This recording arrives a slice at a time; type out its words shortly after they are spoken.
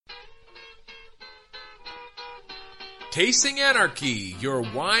Tasting Anarchy, your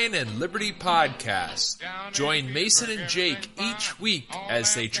wine and liberty podcast. Join Mason and Jake each week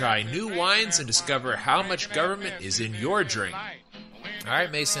as they try new wines and discover how much government is in your drink. All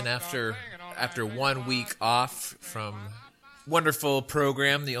right, Mason, after 1 week off from wonderful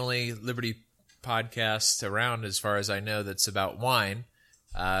program, the only liberty podcast around as far as I know that's about wine,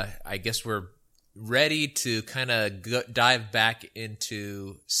 I guess we're ready to kind of dive back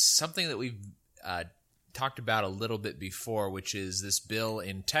into something that we've talked about a little bit before, which is this bill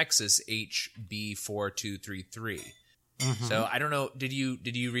in Texas, HB 4233. Mm-hmm. So I don't know, did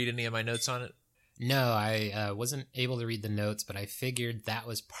you read any of my notes on it? No, I wasn't able to read the notes, but I figured that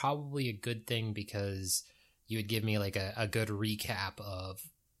was probably a good thing because you would give me like a good recap of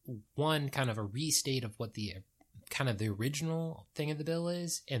one, kind of a restate of what the kind of the original thing of the bill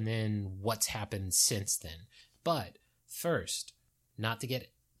is, and then what's happened since then. But first, not to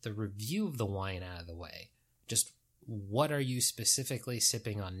get the review of the wine out of the way, just what are you specifically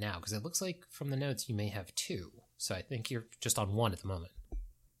sipping on now? Because it looks like from the notes you may have two. So I think you're just on one at the moment.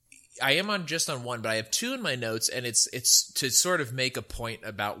 I am just on one, but I have two in my notes, and it's to sort of make a point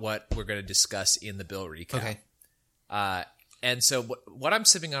about what we're going to discuss in the bill recap. Okay. And so what I'm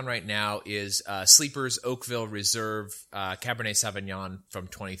sipping on right now is Sleeper's Oakville Reserve Cabernet Sauvignon from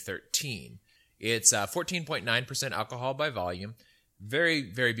 2013. It's 14.9% alcohol by volume. Very,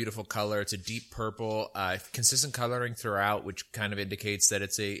 very beautiful color. It's a deep purple, consistent coloring throughout, which kind of indicates that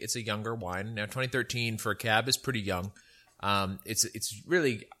it's a younger wine. Now, 2013 for a cab is pretty young. It's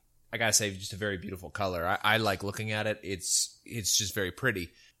really, I gotta say, just a very beautiful color. I like looking at it. It's just very pretty.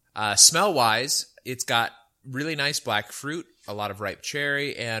 Smell wise, it's got really nice black fruit, a lot of ripe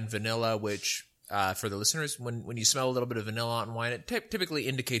cherry, and vanilla, which for the listeners, when you smell a little bit of vanilla on wine, it typically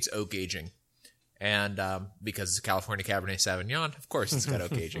indicates oak aging. And because it's a California Cabernet Sauvignon, of course it's got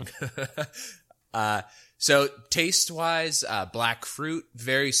oak aging. So taste-wise, black fruit,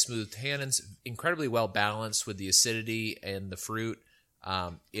 very smooth tannins, incredibly well balanced with the acidity and the fruit.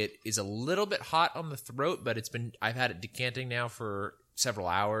 It is a little bit hot on the throat, but I've had it decanting now for several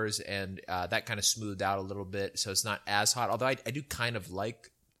hours, and that kind of smoothed out a little bit, so it's not as hot. Although I do kind of like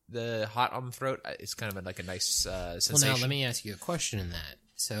the hot on the throat. It's kind of like a nice sensation. Well, now let me ask you a question in that.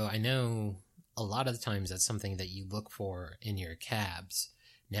 So I know a lot of the times that's something that you look for in your cabs.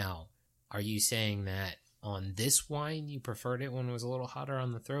 Now, are you saying that on this wine you preferred it when it was a little hotter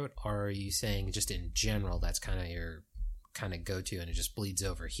on the throat, or are you saying just in general that's kind of your kind of go-to and it just bleeds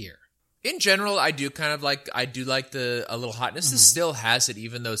over here? In general, I do like a little hotness. Mm-hmm. This still has it,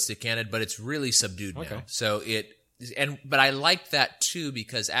 even though it's decanted, but it's really subdued now. So but I like that too,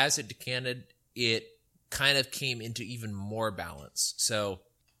 because as it decanted, it kind of came into even more balance. So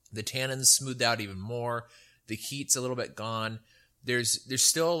the tannins smoothed out even more. The heat's a little bit gone. There's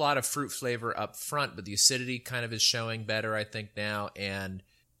still a lot of fruit flavor up front, but the acidity kind of is showing better, I think, now. And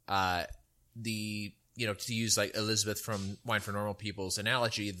to use like Elizabeth from Wine for Normal People's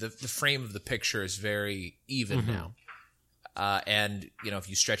analogy, the frame of the picture is very even now. And, if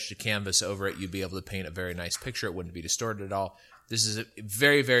you stretched a canvas over it, you'd be able to paint a very nice picture. It wouldn't be distorted at all. This is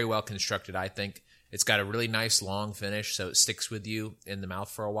very, very well constructed, I think. It's got a really nice long finish, so it sticks with you in the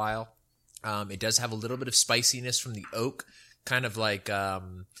mouth for a while. It does have a little bit of spiciness from the oak, kind of like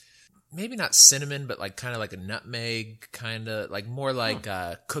maybe not cinnamon, but like kind of like a nutmeg, kind of like more like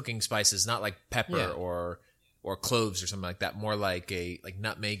cooking spices, not like pepper or cloves or something like that. More like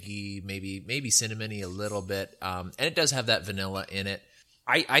nutmeggy, maybe cinnamony a little bit. And it does have that vanilla in it.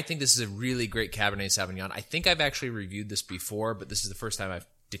 I think this is a really great Cabernet Sauvignon. I think I've actually reviewed this before, but this is the first time I've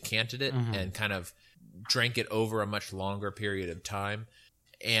decanted it and kind of drank it over a much longer period of time.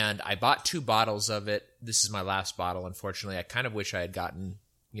 And I bought 2 bottles of it. This is my last bottle, unfortunately. I kind of wish I had gotten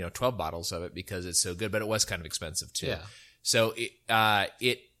 12 bottles of it because it's so good, but it was kind of expensive too. Yeah. So it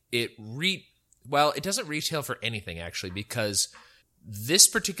doesn't retail for anything actually, because this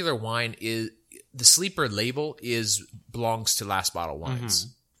particular wine the Sleeper label belongs to Last Bottle Wines.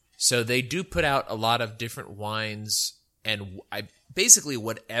 Mm-hmm. So they do put out a lot of different wines, and basically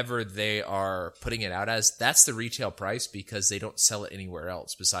whatever they are putting it out as, that's the retail price, because they don't sell it anywhere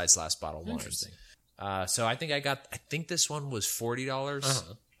else besides Last Bottle Wines. Interesting. So I think this one was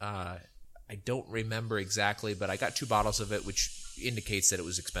 $40. I don't remember exactly, but I got 2 bottles of it, which indicates that it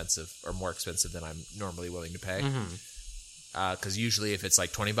was expensive, or more expensive than I'm normally willing to pay. Because usually if it's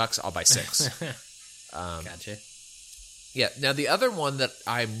like $20, I'll buy 6. Gotcha. Yeah. Now the other one that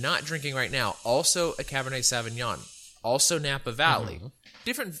I'm not drinking right now, also a Cabernet Sauvignon, also Napa Valley,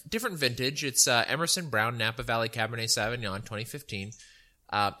 different vintage. It's Emerson Brown Napa Valley Cabernet Sauvignon 2015.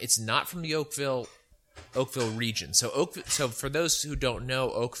 It's not from the Oakville Oakville region. So for those who don't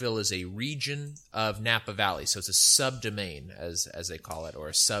know, Oakville is a region of Napa Valley. So it's a subdomain, as they call it, or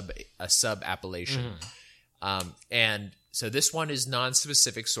a sub appellation. And so this one is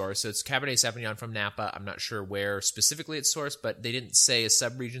non-specific source. So it's Cabernet Sauvignon from Napa. I'm not sure where specifically it's sourced, but they didn't say a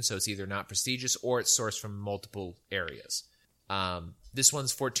sub-region, so it's either not prestigious or it's sourced from multiple areas. This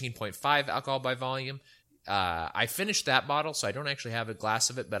one's 14.5 alcohol by volume. I finished that bottle, so I don't actually have a glass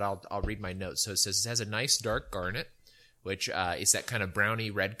of it, but I'll read my notes. So it says it has a nice dark garnet, which is that kind of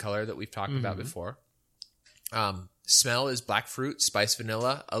browny red color that we've talked about before. Smell is black fruit, spiced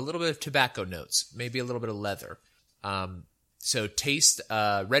vanilla, a little bit of tobacco notes, maybe a little bit of leather. So taste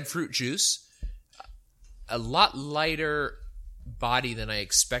red fruit juice, a lot lighter body than I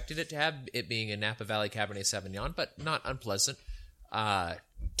expected it to have, it being a Napa Valley Cabernet Sauvignon, but not unpleasant.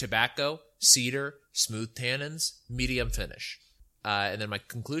 Tobacco, cedar, smooth tannins, medium finish. And then my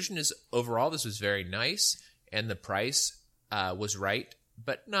conclusion is overall this was very nice, and the price was right,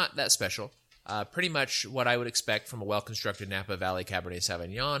 but not that special. Pretty much what I would expect from a well-constructed Napa Valley Cabernet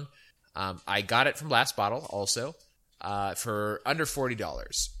Sauvignon. I got it from Last Bottle also for under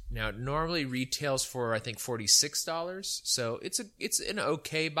 $40. Now, it normally retails for, I think, $46, so it's an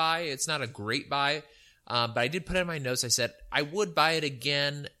okay buy. It's not a great buy, but I did put in my notes, I said I would buy it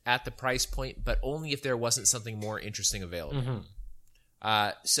again at the price point, but only if there wasn't something more interesting available.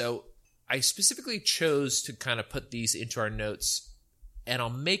 So I specifically chose to kind of put these into our notes, and I'll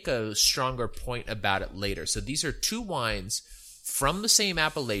make a stronger point about it later. So these are two wines from the same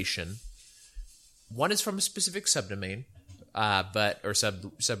appellation. One is from a specific subdomain, or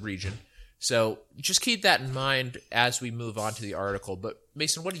sub-region. So just keep that in mind as we move on to the article. But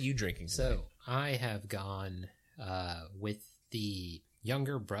Mason, what are you drinking today? So I have gone with the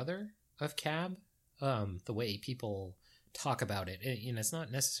younger brother of Cab. The way people talk about it, it's not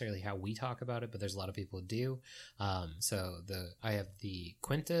necessarily how we talk about it, but there's a lot of people who do. So I have the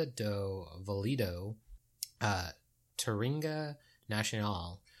Quinta do Valido Taringa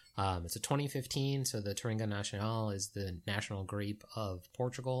Nacional. It's a 2015, so the Taringa Nacional is the national grape of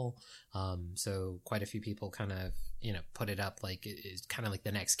Portugal. So quite a few people kind of, put it up like it's kind of like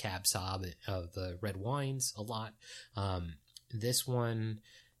the next Cab Sauv of the red wines a lot. This one,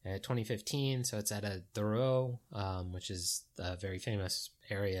 2015, so it's at a Douro, which is a very famous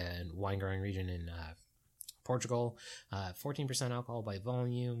area and wine growing region in Portugal. 14% alcohol by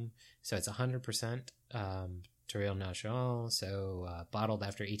volume, so it's 100%. Taringa Nacional, so bottled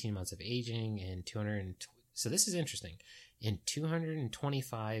after 18 months of aging in 200. So this is interesting, in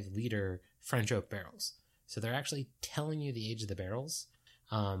 225 liter French oak barrels. So they're actually telling you the age of the barrels.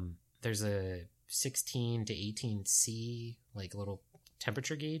 There's a 16 to 18 C like little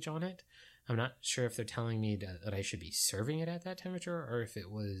temperature gauge on it. I'm not sure if they're telling me that I should be serving it at that temperature or if it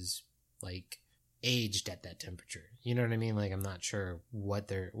was like aged at that temperature. You know what I mean? Like, I'm not sure what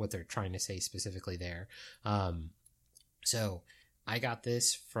they're trying to say specifically there. So I got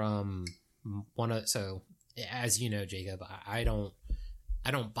this from so as you know, Jacob, I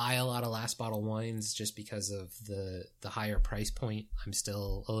don't buy a lot of Last Bottle wines just because of the higher price point. I'm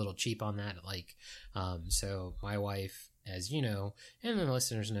still a little cheap on that. So my wife, as you know, and the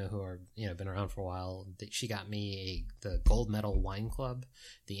listeners know who are, been around for a while, she got me the Gold Medal Wine Club,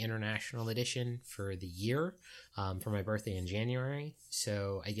 the international edition for the year, for my birthday in January.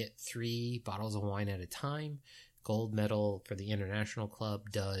 So I get 3 bottles of wine at a time. Gold Medal for the international club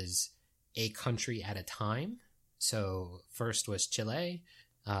does a country at a time. So first was Chile.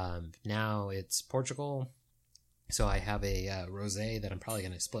 Now it's Portugal. So I have a rosé that I'm probably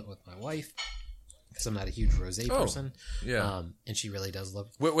going to split with my wife, because I'm not a huge rosé person. Yeah. And she really does love.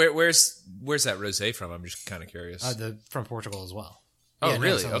 Where's that rosé from? I'm just kind of curious. From Portugal as well. Oh, yeah,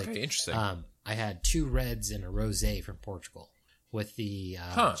 really? No, okay, interesting. I had 2 reds and a rosé from Portugal. With the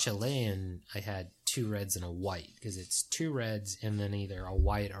Chilean, I had 2 reds and a white, because it's 2 reds and then either a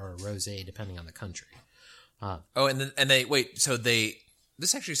white or a rosé, depending on the country.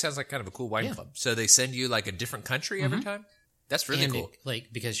 This actually sounds like kind of a cool wine club. So they send you like a different country every time? That's really cool.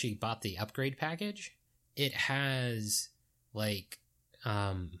 Because she bought the upgrade package, it has like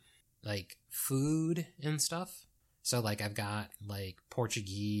food and stuff. So like I've got like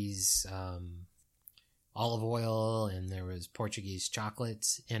Portuguese olive oil, and there was Portuguese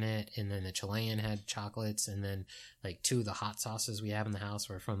chocolates in it, and then the Chilean had chocolates, and then like 2 of the hot sauces we have in the house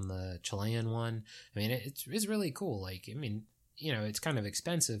were from the Chilean one. I mean, it's really cool. It's kind of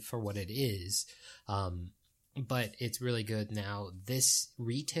expensive for what it is. But it's really good. Now, this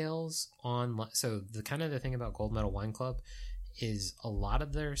retails on... So, the thing about Gold Medal Wine Club is a lot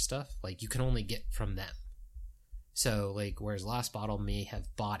of their stuff, like, you can only get from them. So, like, whereas Lost Bottle may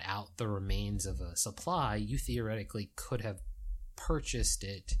have bought out the remains of a supply, you theoretically could have purchased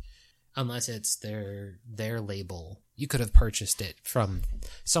it, unless it's their label. You could have purchased it from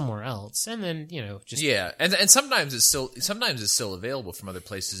somewhere else, and then, you know, just and sometimes it's still available from other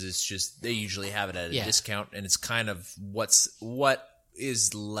places. It's just they usually have it at a discount, and it's kind of what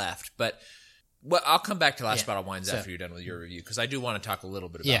is left. But I'll come back to Last Bottle Wines after you're done with your review, because I do want to talk a little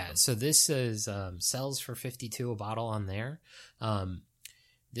bit about them. So this is sells for $52 a bottle on there.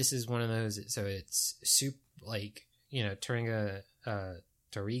 This is one of those. So it's soup, like, you know, Touriga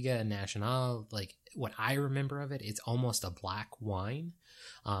Nacional, like what I remember of it, it's almost a black wine.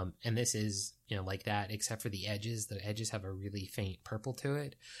 And this is, you know, like that, except for the edges. The edges have a really faint purple to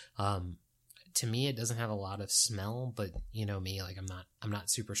it. To me, it doesn't have a lot of smell, but you know me, like I'm not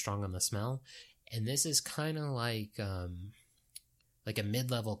super strong on the smell. And this is kind of like a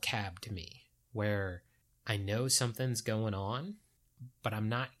mid-level cab to me, where I know something's going on, but I'm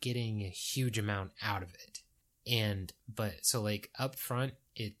not getting a huge amount out of it. So like up front,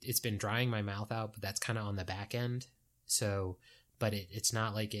 it's been drying my mouth out, but that's kind of on the back end. So, but it's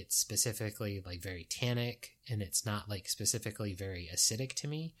not like it's specifically like very tannic, and it's not like specifically very acidic to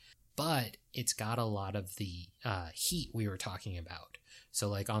me, but it's got a lot of the heat we were talking about. So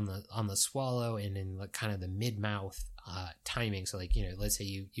like on the swallow and in the kind of the mid-mouth timing. So like, you know, let's say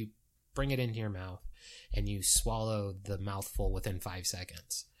you bring it into your mouth and you swallow the mouthful within 5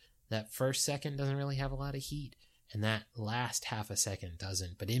 seconds. That first second doesn't really have a lot of heat, and that last half a second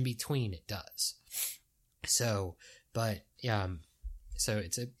doesn't, but in between it does. So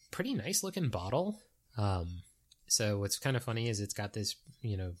it's a pretty nice looking bottle. So what's kind of funny is it's got this,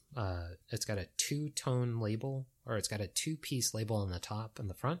 you know, it's got a 2-tone label, or it's got a 2-piece label on the top and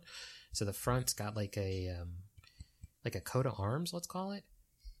the front. So the front's got like a coat of arms, let's call it.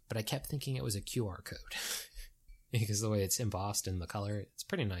 But I kept thinking it was a QR code because the way it's embossed and the color, it's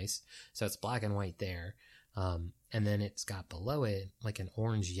pretty nice. So it's black and white there. And then it's got below it like an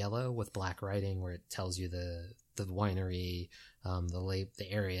orange yellow with black writing where it tells you the winery, the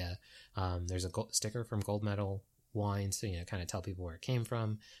area. There's a sticker from Gold Medal Wine, so, you know, kind of tell people where it came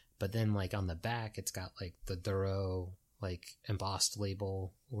from. But then like on the back, it's got like the Douro like embossed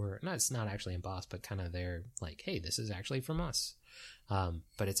label, or no, it's not actually embossed, but kind of they're like, hey, this is actually from us.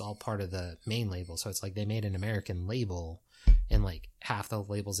 But it's all part of the main label. So it's like they made an American label, and like half the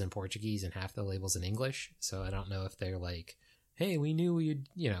labels in Portuguese and half the labels in English. So I don't know if they're like, hey, we knew you'd,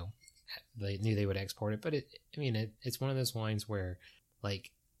 you know, they knew they would export it. But it's one of those wines where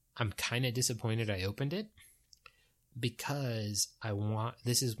like I'm kind of disappointed I opened it, because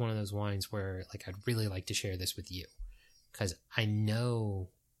this is one of those wines where like I'd really like to share this with you, because I know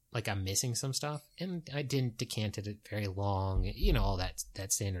like I'm missing some stuff, and I didn't decant it very long, you know, all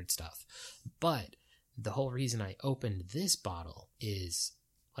that standard stuff. But the whole reason I opened this bottle is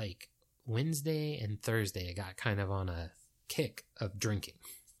like Wednesday and Thursday I got kind of on a kick of drinking.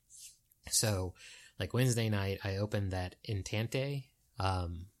 So like Wednesday night I opened that Intante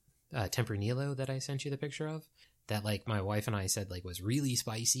Tempranillo that I sent you the picture of, that like my wife and I said like was really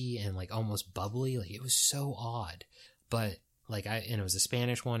spicy and like almost bubbly. Like it was so odd, but like and it was a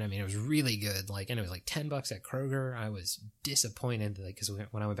Spanish one. I mean, it was really good. Like, and it was like $10 at Kroger. I was disappointed, like, cause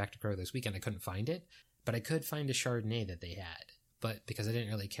when I went back to Kroger this weekend, I couldn't find it, but I could find a Chardonnay that they had, but because I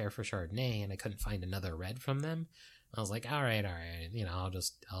didn't really care for Chardonnay and I couldn't find another red from them, I was like, all right. You know,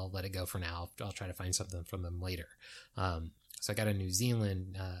 I'll let it go for now. I'll try to find something from them later. So I got a New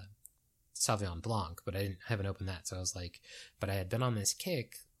Zealand, Sauvignon Blanc, but I haven't opened that. So I was like, but I had been on this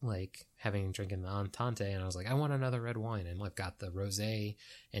kick, like drinking the Intante, and I was like, I want another red wine. And I've got the rosé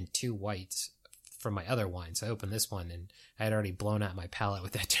and 2 whites from my other wine. So I opened this one, and I had already blown out my palate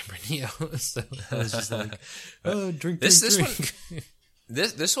with that Tempranillo. So I was just like, oh, drink. One,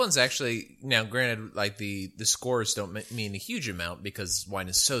 this one's actually, now granted, like the scores don't mean a huge amount because wine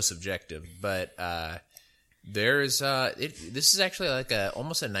is so subjective, but there's this is actually like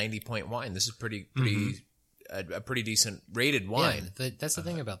almost a 90-point wine. This is pretty a pretty decent rated wine. Yeah, that's the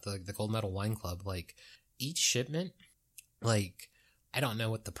thing about the Gold Medal Wine Club. Like each shipment, like I don't know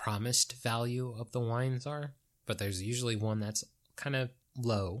what the promised value of the wines are, but there's usually one that's kind of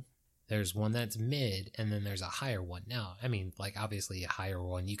low. There's one that's mid, and then there's a higher one. Now, I mean, like obviously a higher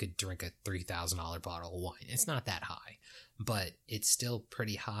one, you could drink a $3,000 bottle of wine. It's not that high, but it's still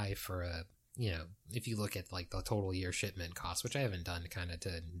pretty high for a, you know, if you look at like the total year shipment cost, which I haven't done kind of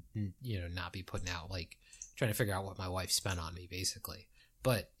to, you know, not be putting out like trying to figure out what my wife spent on me basically.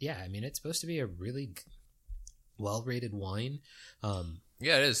 But yeah, I mean, it's supposed to be a really well-rated wine.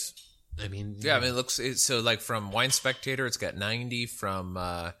 Yeah, it is. I mean, yeah, I mean, it looks so like from Wine Spectator, it's got 90. From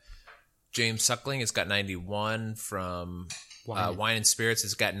James Suckling, it's got 91 from Wine and Spirits.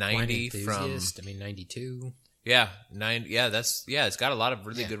 It's got 90 from. 92. Yeah, 9. Yeah, it's got a lot of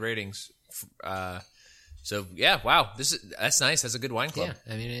really good ratings. So yeah, wow, that's nice. That's a good wine club.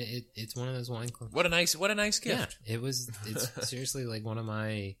 Yeah, I mean it's one of those wine clubs. What a nice gift. Yeah, it's seriously like one of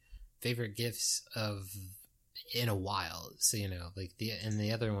my favorite gifts in a while. So like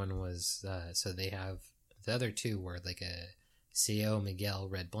the other one was so they have the other two were like a Cielo Miguel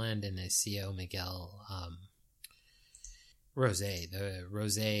red blend and a Cielo Miguel rosé. The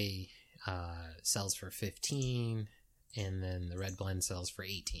rosé sells for 15, and then the red blend sells for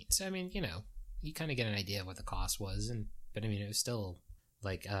 18. So I mean, you kind of get an idea of what the cost was, but I mean, it was still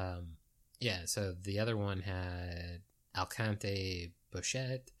like, so the other one had Alcante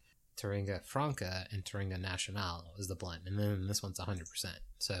Bouchette, Taringa Franca, and Taringa Nacional was the blend, and then this one's 100%.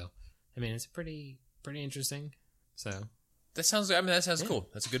 So, I mean, it's pretty interesting. So that sounds cool.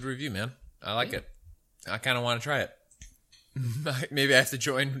 That's a good review, man. I like it. I kind of want to try it. Maybe I have to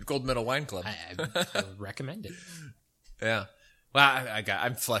join Gold Medal Wine Club. I would recommend it. Yeah. Well,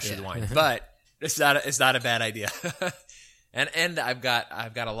 I'm flush with wine, but it's not a bad idea. and I've got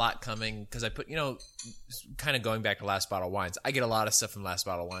a lot coming because I put, kind of going back to Last Bottle Wines. I get a lot of stuff from Last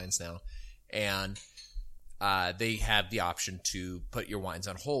Bottle Wines now, and they have the option to put your wines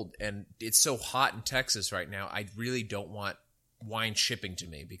on hold. And it's so hot in Texas right now. I really don't want wine shipping to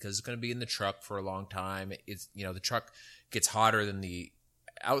me because it's going to be in the truck for a long time. It's, the truck gets hotter than the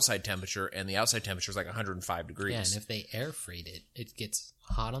outside temperature, and the outside temperature is like 105 degrees. Yeah, and if they air freight it, it gets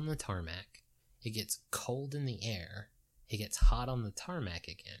hot on the tarmac. It gets cold in the air. It gets hot on the tarmac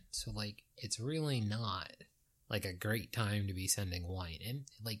again. So, like, it's really not, like, a great time to be sending wine. And,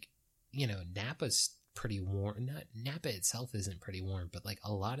 like, Napa's pretty warm. Napa itself isn't pretty warm, but, like,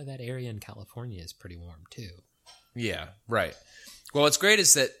 a lot of that area in California is pretty warm, too. Yeah, right. Well, what's great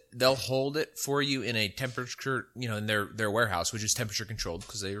is that they'll hold it for you in a temperature, in their warehouse, which is temperature controlled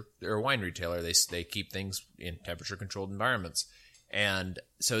because they're a wine retailer. They keep things in temperature controlled environments. And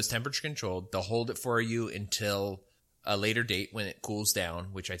so it's temperature controlled. They'll hold it for you until a later date when it cools down,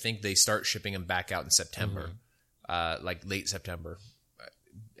 which I think they start shipping them back out in September, like late September.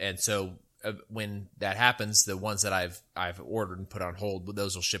 And so when that happens, the ones that I've ordered and put on hold,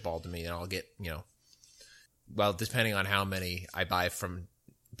 those will ship all to me, and I'll get, well, depending on how many I buy from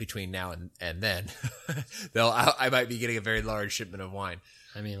between now and then, I might be getting a very large shipment of wine.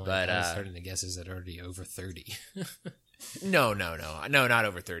 I mean, I was starting to guess, is it already over 30? No, not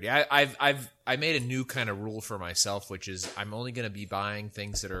over 30. I made a new kind of rule for myself, which is I'm only going to be buying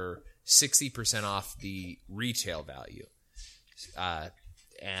things that are 60% off the retail value.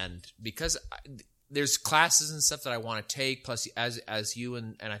 And because there's classes and stuff that I want to take, plus as you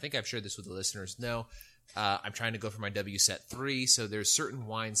and I think I've shared this with the listeners know, I'm trying to go for my WSET 3, so there's certain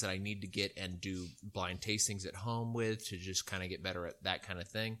wines that I need to get and do blind tastings at home with to just kind of get better at that kind of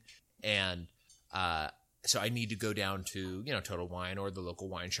thing. And so I need to go down to, Total Wine or the local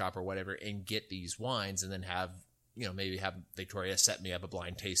wine shop or whatever and get these wines and then have, maybe have Victoria set me up a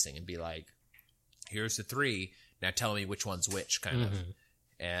blind tasting and be like, here's the 3, now tell me which one's which kind of.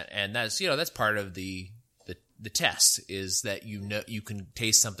 And that's, that's part of the test is that, you can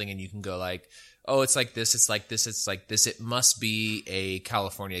taste something and you can go like, oh, it's like this, it's like this, it's like this. It must be a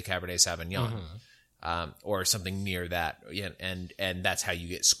California Cabernet Sauvignon. Or something near that, and that's how you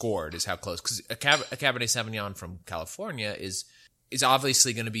get scored, is how close. Because a Cabernet Sauvignon from California is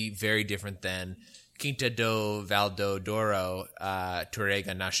obviously going to be very different than Quinta do Val do Douro,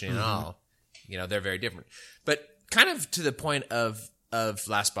 Tourega Nacional. They're very different. But kind of to the point of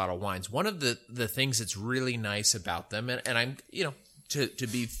Last Bottle Wines, one of the things that's really nice about them, and I'm to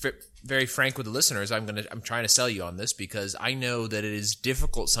be very frank with the listeners, I'm trying to sell you on this because I know that it is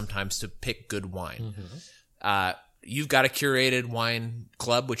difficult sometimes to pick good wine. You've got a curated wine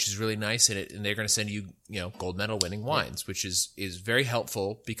club, which is really nice, and they're going to send you, gold medal winning wines, which is very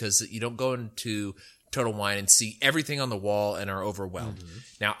helpful because you don't go into Total Wine and see everything on the wall and are overwhelmed.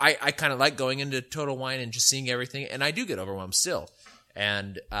 Now, I kind of like going into Total Wine and just seeing everything, and I do get overwhelmed still.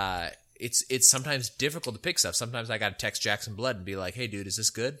 And it's sometimes difficult to pick stuff. Sometimes I got to text Jackson Blood and be like, "Hey, dude, is this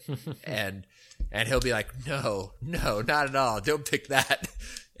good?" and he'll be like, "No, not at all. Don't pick that."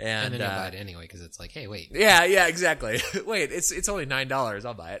 And then you'll buy it anyway because it's like, "Hey, wait." Yeah, exactly. Wait, it's only $9.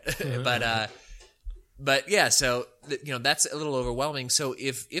 I'll buy it. But yeah, so that's a little overwhelming. So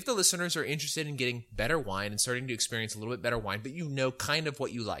if the listeners are interested in getting better wine and starting to experience a little bit better wine, but kind of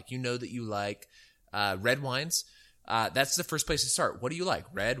what you like, that you like red wines. That's the first place to start. What do you like?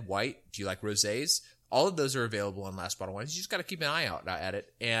 Red, white? Do you like rosés? All of those are available on Last Bottle Wines. You just got to keep an eye out at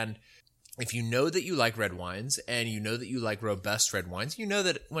it. And if you know that you like red wines and you know that you like robust red wines, you know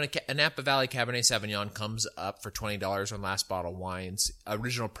that when a Napa Valley Cabernet Sauvignon comes up for $20 on Last Bottle Wines,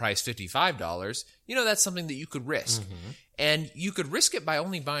 original price $55, you know that's something that you could risk. Mm-hmm. And you could risk it by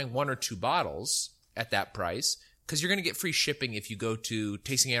only buying 1 or 2 bottles at that price, because you're going to get free shipping if you go to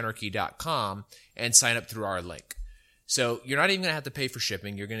tastinganarchy.com and sign up through our link. So you're not even going to have to pay for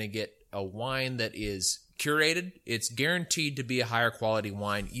shipping. You're going to get a wine that is curated. It's guaranteed to be a higher quality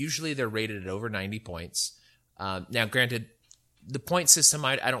wine. Usually they're rated at over 90 points. Now, granted, the point system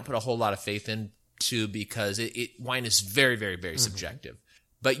I don't put a whole lot of faith into, because wine is very, very, very subjective.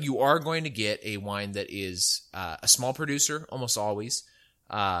 But you are going to get a wine that is a small producer, almost always.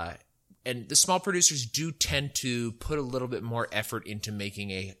 And the small producers do tend to put a little bit more effort into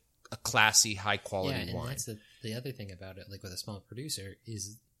making a classy, high-quality wine. That's the other thing about it, like with a small producer,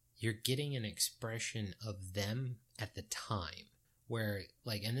 is you're getting an expression of them at the time. Where,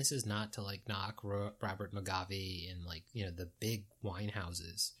 like, and this is not to, like, knock Robert Mondavi and, like, you know, the big wine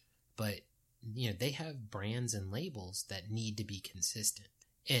houses, but, you know, they have brands and labels that need to be consistent.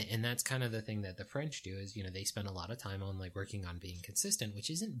 And that's kind of the thing that the French do, is, you know, they spend a lot of time on, like, working on being consistent, which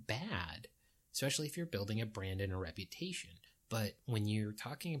isn't bad, especially if you're building a brand and a reputation. But when you're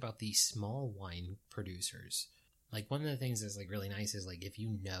talking about these small wine producers, like, one of the things that's, like, really nice is, like, if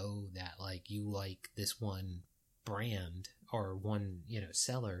you know that, like, you like this one brand or one, you know,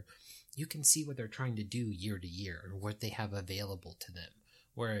 seller, you can see what they're trying to do year to year or what they have available to them.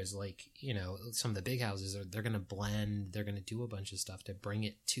 Whereas, like, you know, some of the big houses, they're going to blend, they're going to do a bunch of stuff to bring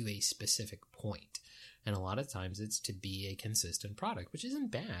it to a specific point. And a lot of times it's to be a consistent product, which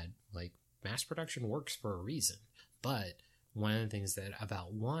isn't bad. Like, mass production works for a reason. But one of the things that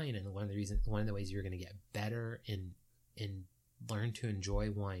about wine, and one of the ways you're going to get better and learn to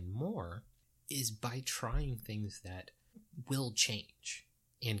enjoy wine more, is by trying things that will change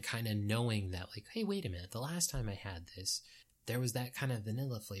and kind of knowing that, like, hey, wait a minute, the last time I had this, there was that kind of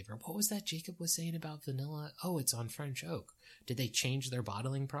vanilla flavor. What was that Jacob was saying about vanilla? Oh, it's on French oak. Did they change their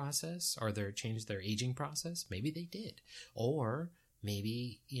bottling process, or change their aging process? Maybe they did. Or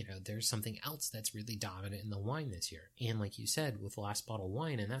maybe, you know, there's something else that's really dominant in the wine this year. And like you said, with Last Bottle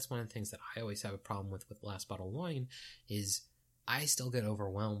Wine, and that's one of the things that I always have a problem with Last Bottle Wine, is I still get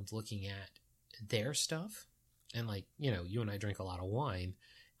overwhelmed looking at their stuff. And, like, you know, you and I drink a lot of wine.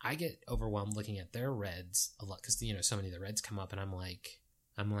 I get overwhelmed looking at their reds a lot, because, you know, so many of the reds come up, and I'm like,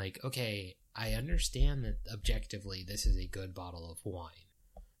 okay, I understand that objectively this is a good bottle of wine,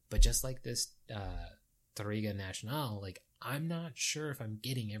 but just like this Touriga Nacional, like, I'm not sure if I'm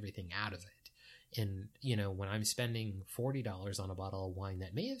getting everything out of it. And, you know, when I'm spending $40 on a bottle of wine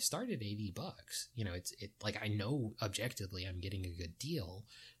that may have started $80, you know, it's like, I know objectively I'm getting a good deal,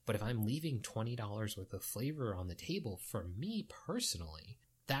 but if I'm leaving $20 worth of flavor on the table, for me personally,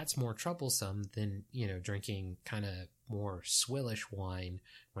 that's more troublesome than, you know, drinking kind of more swillish wine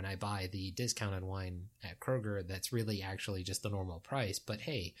when I buy the discounted wine at Kroger that's really actually just the normal price. But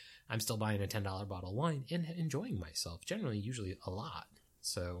hey, I'm still buying a $10 bottle of wine and enjoying myself, generally, usually a lot.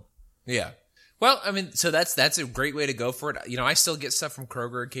 So yeah. Well, I mean, so that's a great way to go for it. You know, I still get stuff from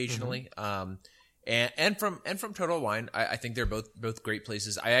Kroger occasionally. Mm-hmm. And from Total Wine. I think they're both great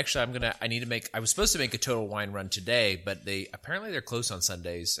places. I was supposed to make a Total Wine run today, but they're closed on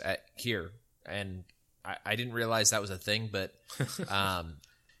Sundays here. And I didn't realize that was a thing, but, I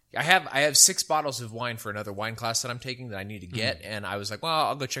have 6 bottles of wine for another wine class that I'm taking that I need to get. Mm-hmm. And I was like, well,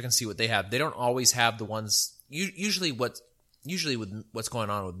 I'll go check and see what they have. They don't always have the ones, usually with what's going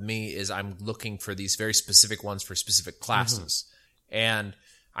on with me is I'm looking for these very specific ones for specific classes. Mm-hmm. And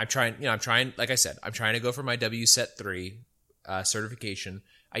I'm trying, like I said, I'm trying to go for my WSET 3 certification.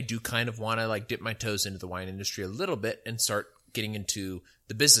 I do kind of want to, like, dip my toes into the wine industry a little bit and start getting into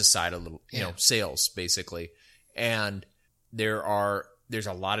the business side a little, you know, sales basically. And there's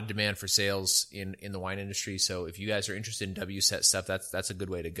a lot of demand for sales in the wine industry. So if you guys are interested in WSET stuff, that's a good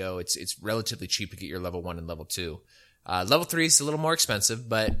way to go. It's relatively cheap to get your level 1 and level 2. Level 3 is a little more expensive,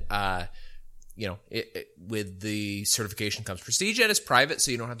 but, you know, with the certification comes prestige, and it's private,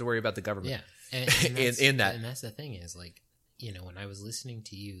 so you don't have to worry about the government. Yeah, and that. And that's the thing is, like, you know, when I was listening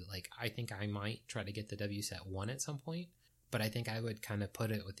to you, like, I think I might try to get the WSET 1 at some point, but I think I would kind of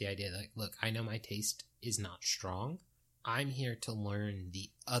put it with the idea that, like, look, I know my taste is not strong. I'm here to learn the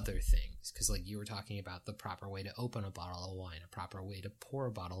other things, because, like, you were talking about the proper way to open a bottle of wine, a proper way to pour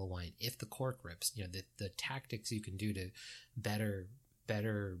a bottle of wine if the cork rips, you know, the tactics you can do to better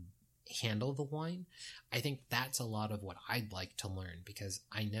handle the wine. I think that's a lot of what I'd like to learn, because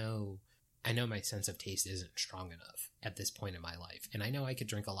I know my sense of taste isn't strong enough at this point in my life, and I know I could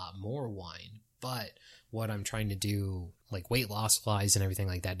drink a lot more wine, but what I'm trying to do, like weight loss wise and everything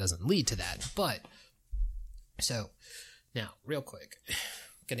like that, doesn't lead to that. But so now, real quick,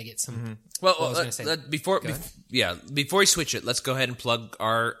 gonna get some. Mm-hmm. Well, I was gonna say, before we switch it, let's go ahead and plug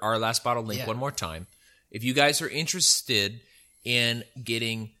our last bottle link one more time. If you guys are interested in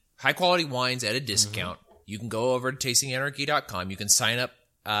getting high quality wines at a discount, you can go over to tastinganarchy.com. You can sign up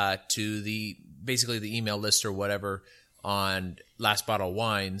to basically the email list or whatever on Last Bottle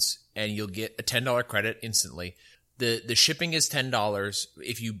Wines, and you'll get a $10 credit instantly. The shipping is $10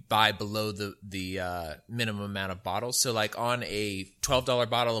 if you buy below the minimum amount of bottles. So like on a $12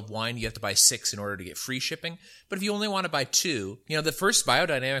 bottle of wine, you have to buy 6 in order to get free shipping. But if you only want to buy 2, the first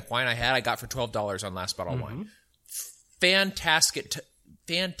biodynamic wine I had, I got for $12 on Last Bottle Wine. Fantastic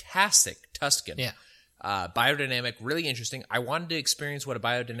Tuscan. Yeah. Biodynamic, really interesting. I wanted to experience what a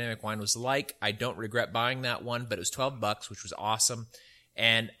biodynamic wine was like. I don't regret buying that one, but it was $12, which was awesome.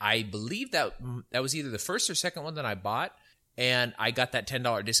 And I believe that was either the first or second one that I bought, and I got that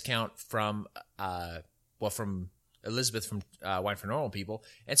 $10 discount from Elizabeth from Wine for Normal People,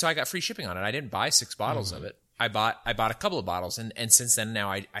 and so I got free shipping on it. I didn't buy 6 bottles of it. I bought a couple of bottles, and since then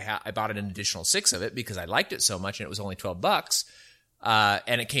now I bought an additional 6 of it because I liked it so much, and it was only $12,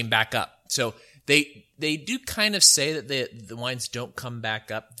 and it came back up. So they do kind of say that the wines don't come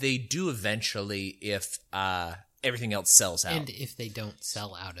back up. They do eventually if everything else sells out. And if they don't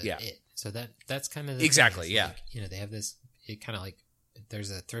sell out of it. So that's kind of exactly, thing. Yeah. Like, they have this, it kind of like,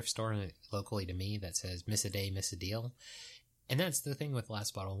 there's a thrift store locally to me that says miss a day, miss a deal. And that's the thing with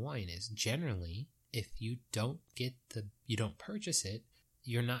Last Bottle of Wine is generally, if you don't you don't purchase it,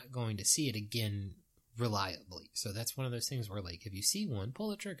 you're not going to see it again reliably. So that's one of those things where, like, if you see one, pull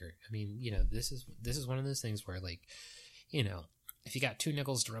the trigger. I mean, this is one of those things where, like, if you got 2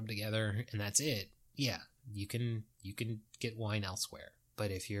 nickels to rub together and that's it, yeah, you can get wine elsewhere.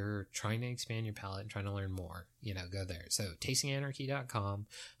 But if you're trying to expand your palate and trying to learn more, go there. So tastinganarchy.com.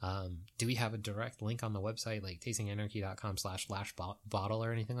 Do we have a direct link on the website, like tastinganarchy.com/bottle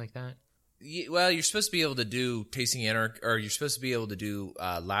or anything like that? Well, you're supposed to be able to do Tasting Anarchy, or you're supposed to be able to do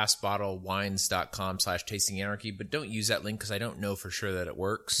lastbottlewines.com/tastinganarchy, but don't use that link because I don't know for sure that it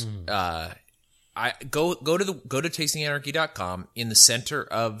works. I go to tastinganarchy.com. In the center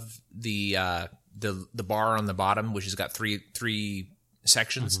of the bar on the bottom, which has got three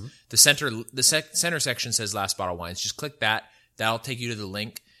sections. The center section says Last Bottle Wines. Just click that. That'll take you to the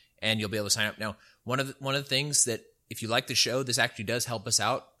link, and you'll be able to sign up. Now, one of the things that, if you like the show, this actually does help us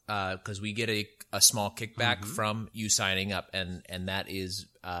out because we get a small kickback from you signing up, and that is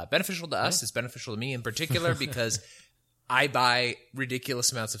beneficial to us. It's beneficial to me in particular because I buy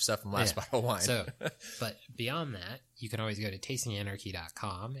ridiculous amounts of stuff from Last Bottle Wine. So, but beyond that, you can always go to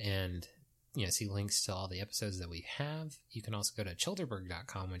tastinganarchy.com and see links to all the episodes that we have. You can also go to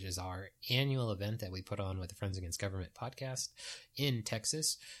Childerberg.com, which is our annual event that we put on with the Friends Against Government podcast in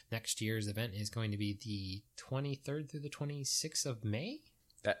Texas. Next year's event is going to be the 23rd through the 26th of May.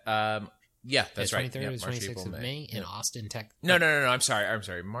 Yeah, that's right. 23rd to 26th of May in Austin, Texas. No. I'm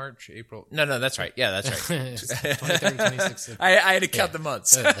sorry. March, April. No, that's right. Yeah, that's right. 23rd, 26th. I had to count the months.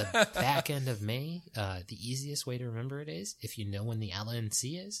 So the back end of May, the easiest way to remember it is if you know when the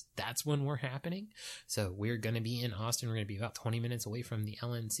LNC is, that's when we're happening. So we're going to be in Austin. We're going to be about 20 minutes away from the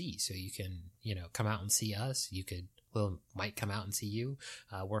LNC. So you can, come out and see us. Might come out and see you.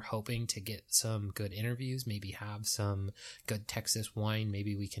 We're hoping to get some good interviews, maybe have some good Texas wine.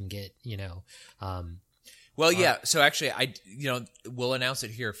 Maybe we can get, so actually we'll announce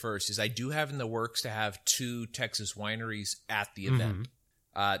it here first, is I do have in the works to have 2 Texas wineries at the event.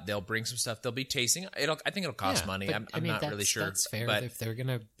 They'll bring some stuff. They'll be tasting. I think it'll cost money. I'm not really sure. That's fair. But if they're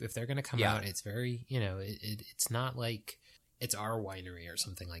gonna come out, it's very, it's not like it's our winery or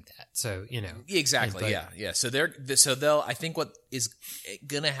something like that. So, Exactly. Yeah. So they'll, I think what is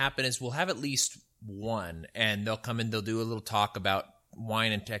going to happen is we'll have at least one, and they'll come in, they'll do a little talk about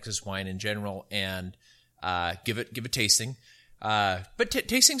wine and Texas wine in general, and give a tasting. But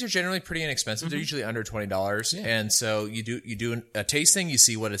tastings are generally pretty inexpensive. They're usually under $20. Yeah. And so you do a tasting, you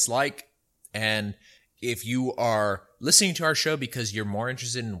see what it's like. And if you are listening to our show because you're more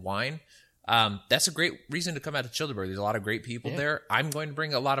interested in wine, that's a great reason to come out to Childerberg. There's a lot of great people there. I'm going to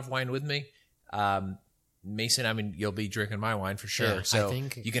bring a lot of wine with me. Mason, you'll be drinking my wine for sure. Yeah, so I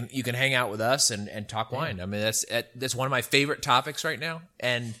think you can hang out with us and talk wine. I mean, that's one of my favorite topics right now,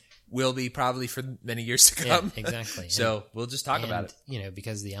 and will be probably for many years to come. Yeah, exactly. So we'll just talk about it.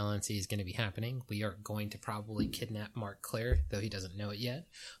 Because the LNC is going to be happening, we are going to probably kidnap Mark Claire, though he doesn't know it yet,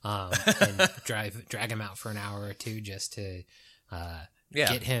 and drag him out for an hour or two just to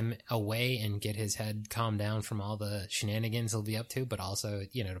get him away and get his head calmed down from all the shenanigans he'll be up to, but also,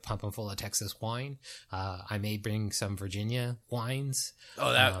 to pump him full of Texas wine. I may bring some Virginia wines.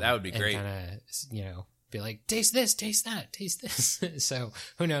 Oh, that would be great. Kind of, be like, taste this, taste that, taste this. So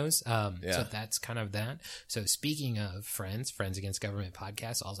who knows? So that's kind of that. So speaking of Friends Against Government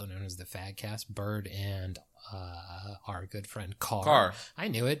podcast, also known as the Fadcast, Bird and our good friend Carr. I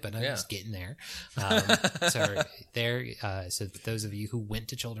knew it, but I'm just getting there. So those of you who went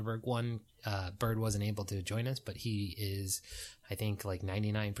to Childerberg 1, Bird wasn't able to join us, but he is, I think, like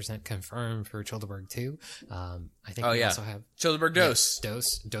 99% confirmed for Childerberg 2. I think we also have Childerberg Dos.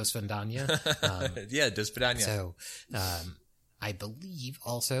 Dos Vandanya. Dos Vandanya. So, I believe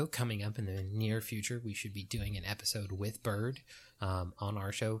also coming up in the near future, we should be doing an episode with Bird on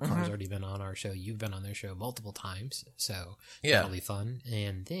our show. Carr's already been on our show. You've been on their show multiple times. So that'll be fun.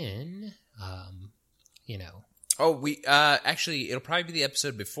 And then, Oh, we actually, it'll probably be the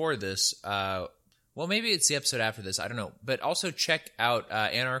episode before this. Well, maybe it's the episode after this. I don't know. But also check out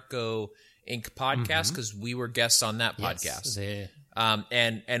Anarcho Inc. podcast because we were guests on that podcast.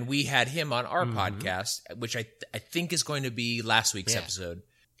 And we had him on our podcast, which I think is going to be last week's episode.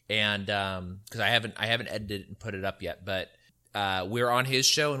 And because I haven't edited it and put it up yet, but we're on his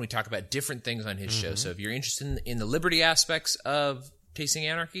show and we talk about different things on his show. So if you're interested in the liberty aspects of Tasting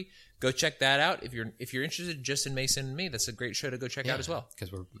Anarchy, go check that out. If you're interested just in Mason and me, that's a great show to go check out as well.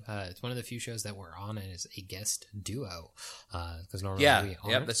 Because we're it's one of the few shows that we're on as a guest duo. Because normally we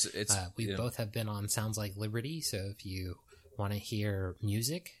aren't. We both have been on Sounds Like Liberty. So if you want to hear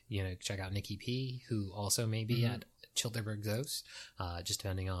music, check out Nikki P, who also may be at Childerberg Dos, just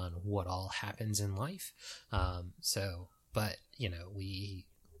depending on what all happens in life.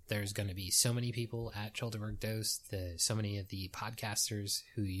 There's going to be so many people at Childerberg Dos, so many of the podcasters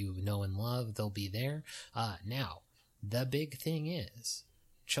who you know and love, they'll be there. Now, the big thing is,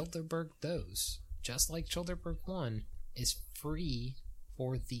 Childerberg Dos, just like Childerberg 1, is free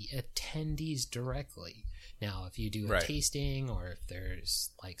for the attendees directly. Now, if you do a tasting or if there's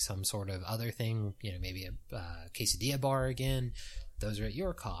like some sort of other thing, maybe a quesadilla bar again, those are at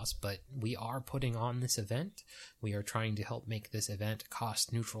your cost, but we are putting on this event. We are trying to help make this event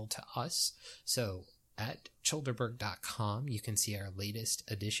cost neutral to us. So at childerberg.com, you can see our latest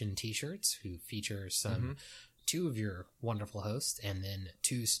edition t-shirts who feature some two of your wonderful hosts and then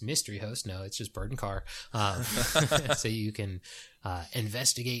two mystery hosts. No, it's just Bird and Carr. So you can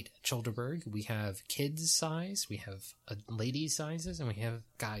investigate Childerberg. We have kids size, we have ladies sizes, and we have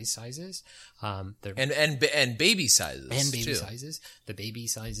guys sizes. And baby sizes. And baby sizes. The baby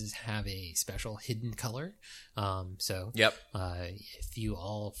sizes have a special hidden color. If you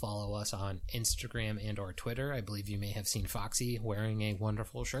all follow us on Instagram and or Twitter, I believe you may have seen Foxy wearing a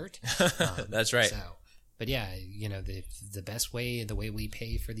wonderful shirt. That's right. But yeah, the best way, the way we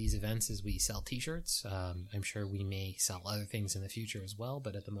pay for these events is we sell t-shirts. I'm sure we may sell other things in the future as well,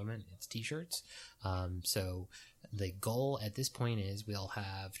 but at the moment it's t-shirts. So the goal at this point is we'll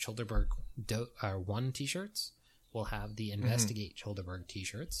have Childerberg 1 t-shirts. We'll have the Investigate Childerberg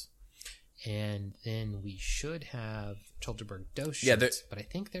t-shirts. And then we should have Childerberg Dos shirts. But I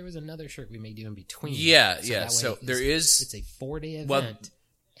think there was another shirt we may do in between. So there is... It's a 4-day event.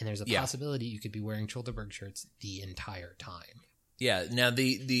 And there's a possibility you could be wearing Childerberg shirts the entire time. Yeah. Now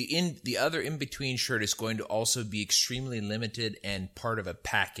the other in between shirt is going to also be extremely limited and part of a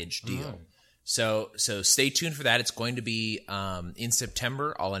package deal. So stay tuned for that. It's going to be in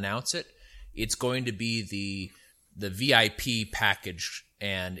September. I'll announce it. It's going to be the VIP package,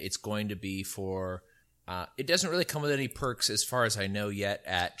 and it's going to be for. It doesn't really come with any perks as far as I know yet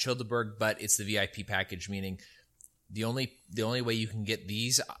at Childerberg, but it's the VIP package, meaning. The only way you can get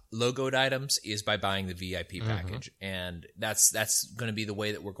these logoed items is by buying the VIP package, and that's going to be the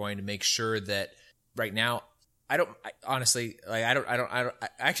way that we're going to make sure that. Right now, I don't know how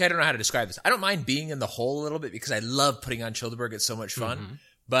to describe this. I don't mind being in the hole a little bit because I love putting on Childerberg. It's so much fun,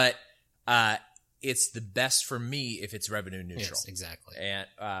 but it's the best for me if it's revenue neutral. Yes, exactly, and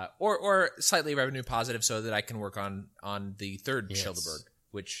or slightly revenue positive so that I can work on the third Childerberg,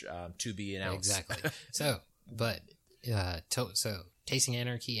 which to be announced. Exactly. So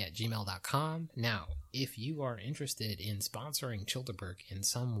tastinganarchy@gmail.com. Now, if you are interested in sponsoring Childerberg in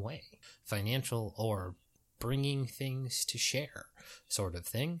some way, financial or bringing things to share sort of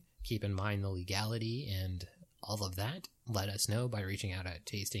thing, keep in mind the legality and all of that. Let us know by reaching out at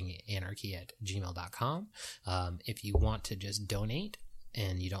tastinganarchy@gmail.com. If you want to just donate,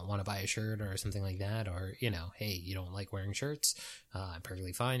 and you don't want to buy a shirt or something like that, or, hey, you don't like wearing shirts, I'm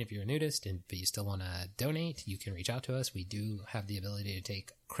perfectly fine if you're a nudist, but you still want to donate, you can reach out to us. We do have the ability to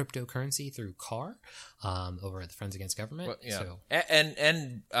take cryptocurrency through CAR over at the Friends Against Government. Well, yeah. So,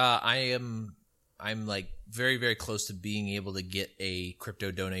 and I'm like very, very close to being able to get a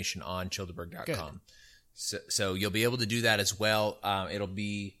crypto donation on Childeberg.com. So you'll be able to do that as well. It'll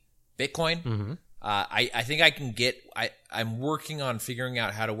be Bitcoin. mm-hmm. I think I can get. I'm working on figuring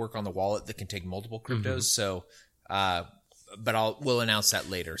out how to work on the wallet that can take multiple cryptos. Mm-hmm. So, but we'll announce that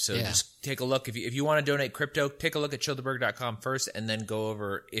later. So just take a look. If you want to donate crypto, take a look at Childeberg.com first, and then go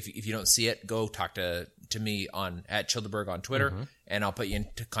over. If you don't see it, go talk to me at Childeberg on Twitter, mm-hmm. and I'll put you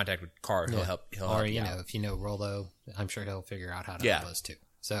into contact with Carr. He'll help. He'll or help you know, if you know Rollo, I'm sure he'll figure out how to help us too.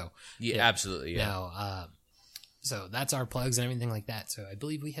 So absolutely. Yeah. Now, so that's our plugs and everything like that. So I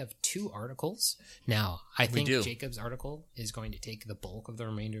believe we have 2 articles. Now, I think Jacob's article is going to take the bulk of the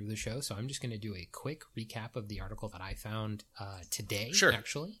remainder of the show. So I'm just going to do a quick recap of the article that I found today,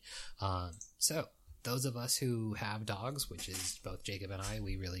 actually. So those of us who have dogs, which is both Jacob and I,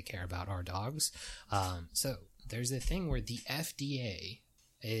 we really care about our dogs. So there's a thing where the FDA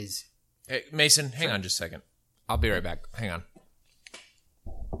is... Hey, Mason, hang on just a second. I'll be right back. Hang on.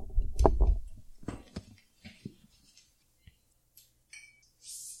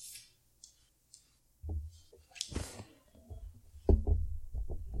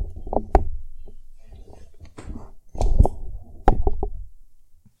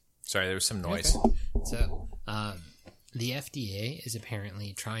 Sorry, there was some noise. Okay. So, the FDA is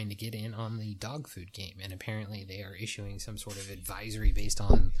apparently trying to get in on the dog food game, and apparently they are issuing some sort of advisory based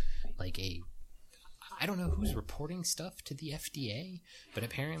on, like, I don't know who's reporting stuff to the FDA, but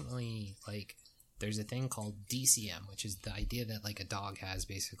apparently, like, there's a thing called DCM, which is the idea that, like, a dog has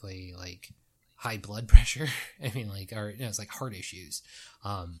basically, like, high blood pressure. I mean, like, or, it's like heart issues.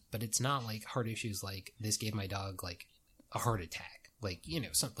 But it's not like heart issues like this gave my dog, like, a heart attack. Like,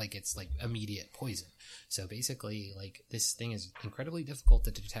 something like it's like immediate poison. So basically, like, this thing is incredibly difficult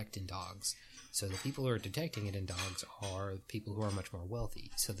to detect in dogs. So the people who are detecting it in dogs are people who are much more wealthy.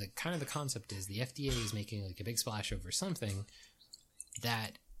 So the concept is the FDA is making like a big splash over something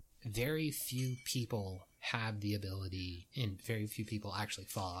that very few people have the ability and very few people actually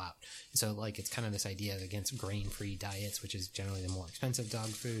follow out. So like it's kind of this idea against grain-free diets, which is generally the more expensive dog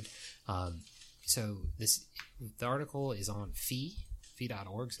food. So the article is on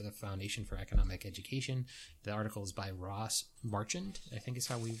fee.org, so the Foundation for Economic Education. The article is by Ross Marchand, I think is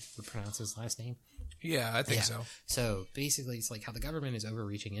how we would pronounce his last name. Yeah, I think so. So basically, it's like how the government is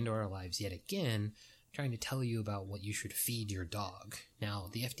overreaching into our lives yet again, trying to tell you about what you should feed your dog. Now,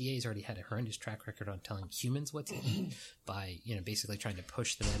 the FDA has already had a horrendous track record on telling humans what to eat by, basically trying to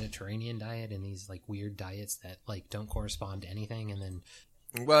push the Mediterranean diet and these like weird diets that like don't correspond to anything, and then.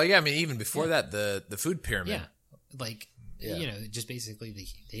 Well, yeah, I mean, even before that, the food pyramid. Yeah, like. Yeah. Just basically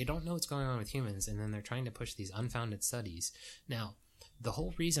they don't know what's going on with humans, and then they're trying to push these unfounded studies. Now, the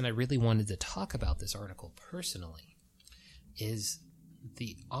whole reason I really wanted to talk about this article personally is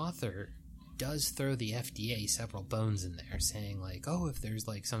the author does throw the FDA several bones in there, saying like, oh, if there's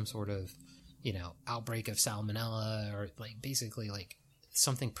like some sort of, outbreak of salmonella or like basically like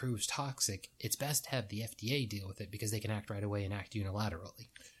something proves toxic, it's best to have the FDA deal with it because they can act right away and act unilaterally,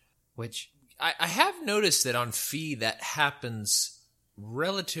 which... I have noticed that on Fee that happens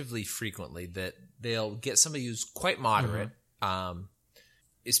relatively frequently, that they'll get somebody who's quite moderate,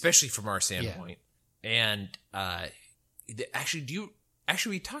 especially from our standpoint. Yeah. And actually,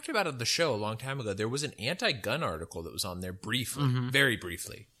 we talked about it on the show a long time ago. There was an anti-gun article that was on there briefly, very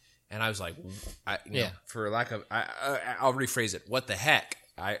briefly. And I was like, for lack of, I'll rephrase it. What the heck?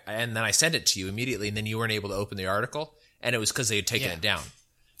 And then I sent it to you immediately, and then you weren't able to open the article, and it was because they had taken it down.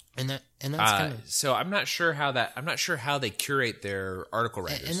 And that's kind of, so I'm not sure how they curate their article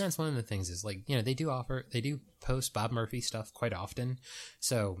writers. And that's one of the things is like, they do post Bob Murphy stuff quite often.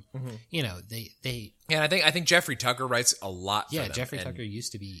 So, they and I think Jeffrey Tucker writes a lot for them. Jeffrey Tucker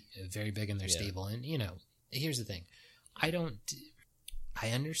used to be very big in their stable. And, here's the thing. I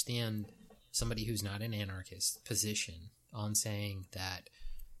understand somebody who's not an anarchist position on saying that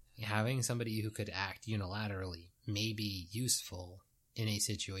having somebody who could act unilaterally may be useful in a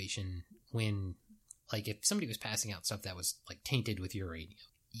situation when, like, if somebody was passing out stuff that was, like, tainted with uranium.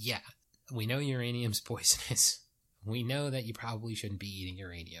 Yeah, we know uranium's poisonous. We know that you probably shouldn't be eating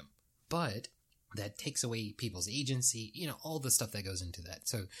uranium. But that takes away people's agency, all the stuff that goes into that.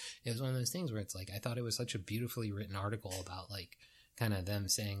 So it was one of those things where it's like, I thought it was such a beautifully written article about, like, kind of them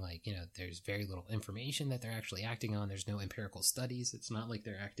saying, like, there's very little information that they're actually acting on. There's no empirical studies. It's not like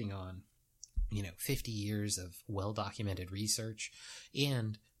they're acting on 50 years of well-documented research.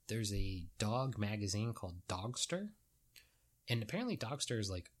 And there's a dog magazine called Dogster. And apparently Dogster is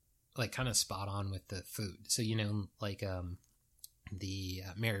like kind of spot on with the food. So, the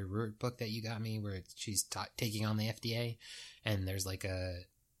Mary Ruick book that you got me where she's taking on the FDA. And there's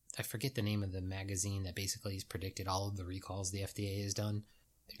I forget the name of the magazine that basically has predicted all of the recalls the FDA has done.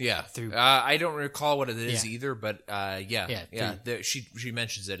 Yeah, I don't recall what it is either, but she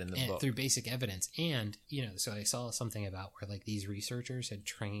mentions it in the book. Through basic evidence. And, so I saw something about where these researchers had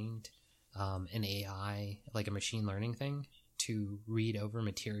trained an AI, like a machine learning thing, to read over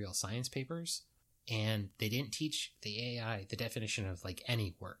material science papers. And they didn't teach the AI the definition of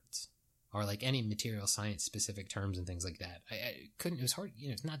any words or any material science specific terms and things like that. I couldn't, it was hard,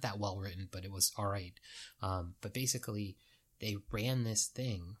 it's not that well written, but it was all right. But basically they ran this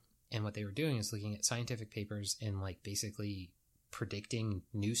thing, and what they were doing is looking at scientific papers and basically predicting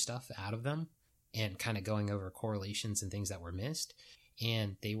new stuff out of them and kind of going over correlations and things that were missed.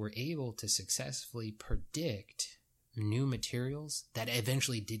 And they were able to successfully predict new materials that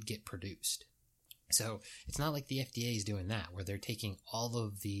eventually did get produced. So it's not like the FDA is doing that, where they're taking all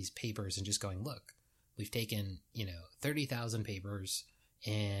of these papers and just going, look, we've taken, 30,000 papers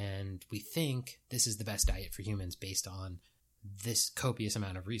and we think this is the best diet for humans based on this copious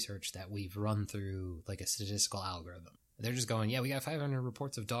amount of research that we've run through a statistical algorithm. They're just going, we got 500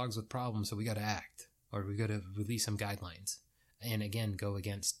 reports of dogs with problems, so we got to act, or we got to release some guidelines. And again, go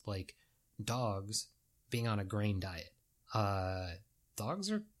against dogs being on a grain diet. Dogs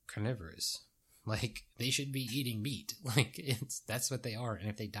are carnivorous. They should be eating meat. That's what they are. And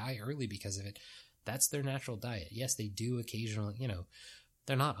if they die early because of it, that's their natural diet. Yes, they do occasionally,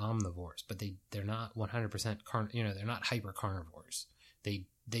 they're not omnivores, but they're not 100% they're not hyper carnivores.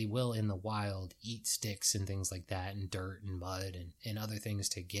 They will in the wild eat sticks and things like that, and dirt and mud and other things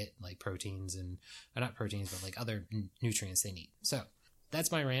to get proteins and not proteins, but other nutrients they need. So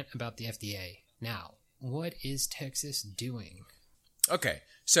that's my rant about the FDA. Now, what is Texas doing? Okay,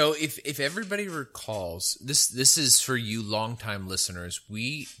 so if everybody recalls, this is for you longtime listeners.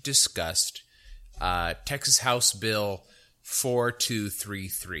 We discussed Texas House Bill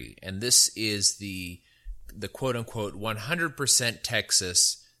 4233, and this is the quote unquote 100%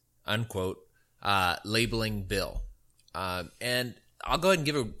 Texas unquote labeling bill. And I'll go ahead and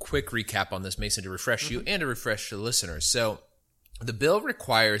give a quick recap on this, Mason, to refresh you and to refresh the listeners. So the bill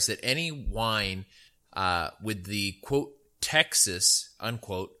requires that any wine with the quote Texas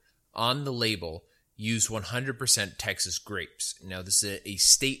unquote on the label use 100% Texas grapes. Now, this is a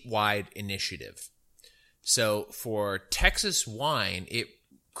statewide initiative. So for Texas wine, it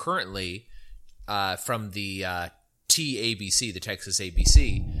currently, from the TABC, the Texas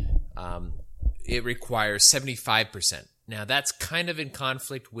ABC, it requires 75%. Now, that's kind of in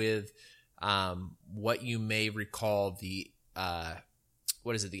conflict with what you may recall the,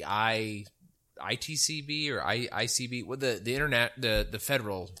 the ITCB or ICB, the internet, the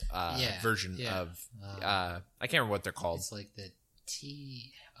federal version of, I can't remember what they're called. It's the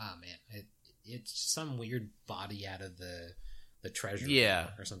it's some weird body out of the treasury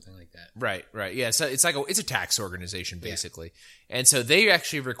or something like that. Right. Yeah. So it's it's a tax organization basically. Yeah. And so they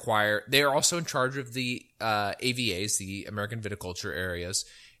actually they are also in charge of the AVAs, the American Viticulture Areas.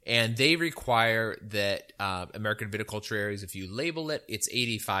 And they require that American Viticulture Areas, if you label it, it's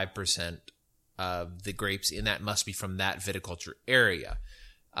 85% of the grapes in that must be from that viticulture area.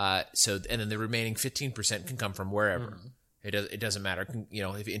 And then the remaining 15% can come from wherever. Mm-hmm. It doesn't matter.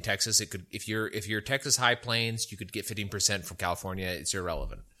 If in Texas, if you're Texas High Plains, you could get 15% from California. It's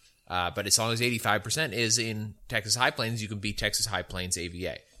irrelevant. But as long as 85% is in Texas High Plains, you can be Texas High Plains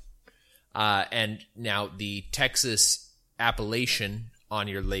AVA. And now the Texas appellation on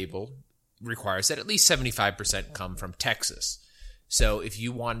your label requires that at least 75% come from Texas. So if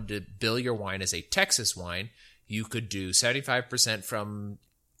you wanted to bill your wine as a Texas wine, you could do 75% from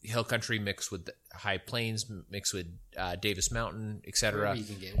Hill Country mixed with High Plains, mixed with Davis Mountain, etc. Wherever you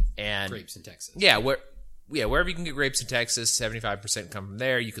can get grapes in Texas. Wherever you can get grapes in Texas, 75% come from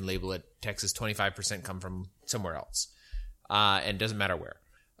there. You can label it Texas, 25% come from somewhere else. And it doesn't matter where.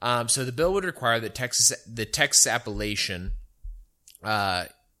 So the bill would require that the Texas appellation, that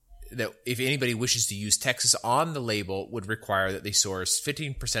if anybody wishes to use Texas on the label, would require that they source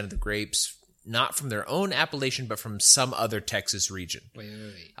 15% of the grapes not from their own appellation, but from some other Texas region. Wait.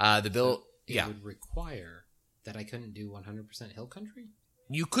 The bill, it would require that I couldn't do 100% Hill Country?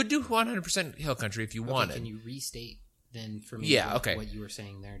 You could do 100% Hill Country if you wanted. Can you restate then for me what you were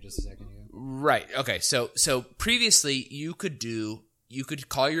saying there just a second ago? Right. Okay. So previously you could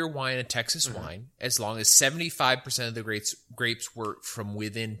call your wine a Texas wine as long as 75% of the grapes were from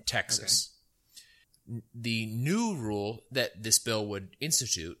within Texas. The new rule that this bill would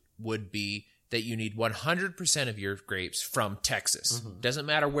institute would be that you need 100% of your grapes from Texas. Doesn't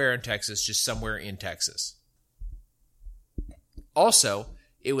matter where in Texas, just somewhere in Texas. Also,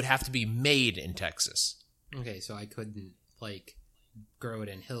 it would have to be made in Texas. Okay, so I couldn't, like, grow it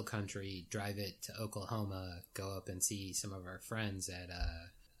in hill country, drive it to Oklahoma, go up and see some of our friends at,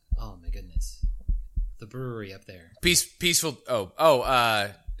 oh my goodness, the brewery up there. Peaceful,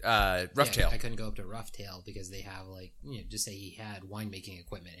 Roughtail. I couldn't go up to Roughtail because they have, like, just say he had winemaking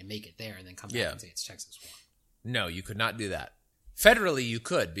equipment and make it there and then come back and say it's Texas wine. No, you could not do that. Federally, you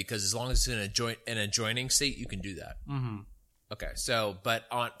could, because as long as it's in an adjoining state, you can do that. Mm-hmm. Okay, so, but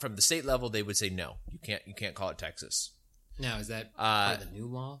from the state level, they would say no, you can't call it Texas. Now, is that part of the new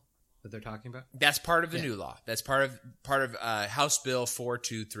law that they're talking about? That's part of the new law. That's part of House Bill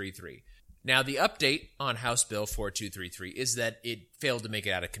 4233. Now, the update on House Bill 4233 is that it failed to make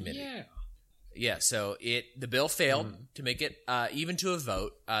it out of committee. Yeah. So the bill failed to make it even to a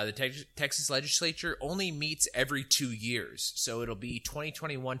vote. The Texas legislature only meets every 2 years, so it'll be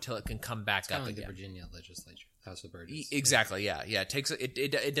 2021 till it can come back up like again. The Virginia legislature. House of Burgess. Exactly. Yeah. It takes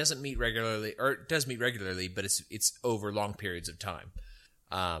it doesn't meet regularly, or it does meet regularly, but it's over long periods of time.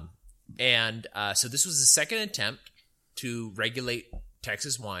 So this was the second attempt to regulate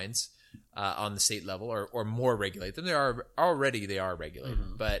Texas wines on the state level, or more regulate them. They are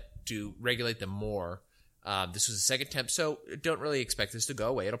regulated, but to regulate them more. This was the second attempt, so don't really expect this to go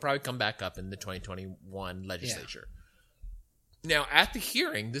away. It'll probably come back up in the 2021 legislature. Yeah. Now, at the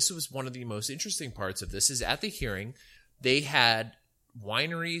hearing, this was one of the most interesting parts of this, is at the hearing, they had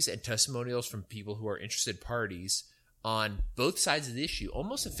wineries and testimonials from people who are interested parties on both sides of the issue,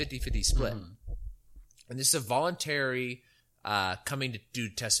 almost a 50-50 split. And this is a voluntary coming to do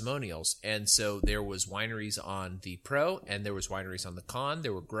testimonials. And so there was wineries on the pro, and there was wineries on the con.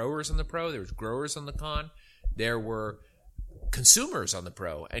 There were growers on the pro, there was growers on the con. There were consumers on the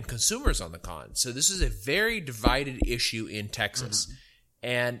pro and consumers on the con. So this is a very divided issue in Texas.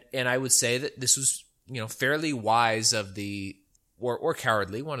 And I would say that this was, fairly wise of the, or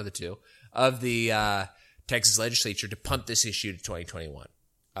cowardly, one of the two, of the Texas legislature to punt this issue to 2021.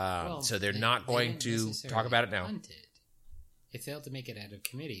 So they're not going to talk about it now. It failed to make it out of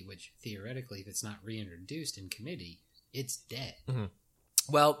committee, which theoretically, if it's not reintroduced in committee, it's dead.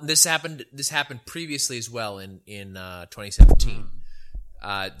 Well, this happened previously as well in 2017.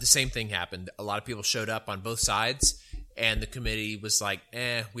 The same thing happened. A lot of people showed up on both sides, and the committee was like,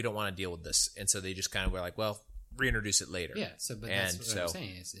 we don't want to deal with this. And so they just kind of were like, well, reintroduce it later. Yeah, that's what I'm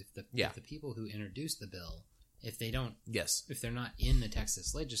saying is if the people who introduced the bill, if they don't, if they're not in the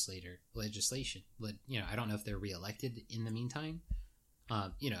Texas legislation, I don't know if they're reelected in the meantime.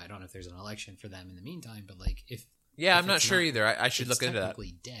 I don't know if there's an election for them in the meantime, but like if I'm not sure either. I should look into that. It's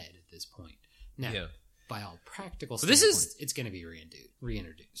technically dead at this point. Now, by all practical standpoints, it's going to be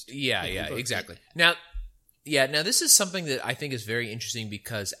reintroduced. Yeah, exactly. Now, this is something that I think is very interesting,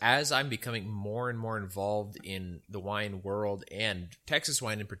 because as I'm becoming more and more involved in the wine world and Texas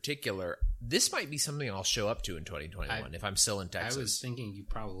wine in particular, this might be something I'll show up to in 2021 if I'm still in Texas. I was thinking you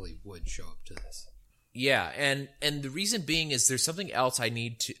probably would show up to this. Yeah, and the reason being is there's something else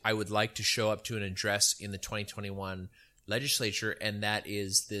I would like to show up to and address in the 2021 legislature, and that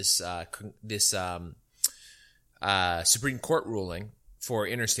is this Supreme Court ruling for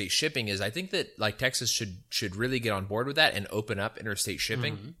interstate shipping. Is I think that like Texas should really get on board with that and open up interstate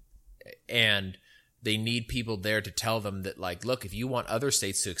shipping, and they need people there to tell them that, like, look, if you want other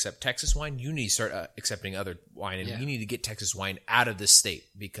states to accept Texas wine, you need to start accepting other wine, and you need to get Texas wine out of this state,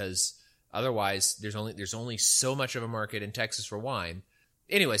 because otherwise, there's only so much of a market in Texas for wine.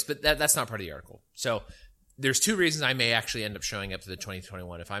 Anyways, but that's not part of the article. So there's two reasons I may actually end up showing up to the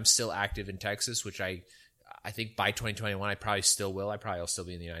 2021. If I'm still active in Texas, which I think by 2021 I probably still will. I probably will still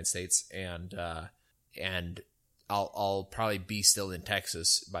be in the United States, and I'll probably be still in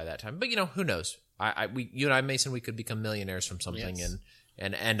Texas by that time. But who knows? You and I, Mason, we could become millionaires from something,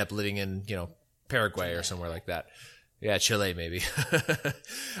 and end up living in Paraguay or somewhere like that. Yeah, Chile maybe.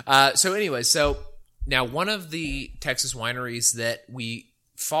 So now one of the Texas wineries that we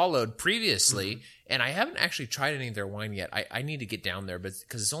followed previously, and I haven't actually tried any of their wine yet. I need to get down there, but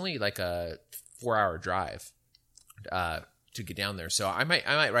because it's only like a 4-hour drive to get down there, so I might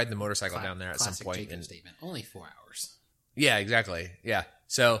ride the motorcycle down there at some point. Statement. Only 4 hours. Yeah, exactly. Yeah,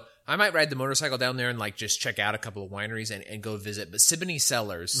 so I might ride the motorcycle down there and like just check out a couple of wineries and go visit. But Siboney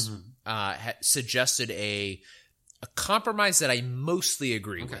Cellars suggested a compromise that I mostly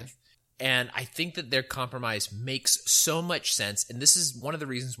agree with. And I think that their compromise makes so much sense. And this is one of the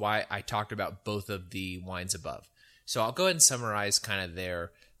reasons why I talked about both of the wines above. So I'll go ahead and summarize kind of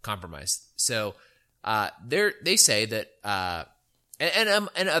their compromise. So They say that,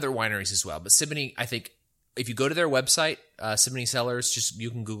 and other wineries as well, but Siboney, I think, if you go to their website, Siboney Cellars, you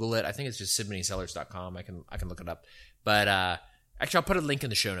can Google it. I think it's just SiboneyCellars.com. I can look it up. But actually, I'll put a link in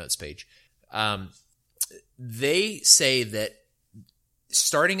the show notes page. They say that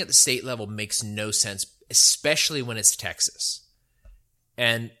starting at the state level makes no sense, especially when it's Texas.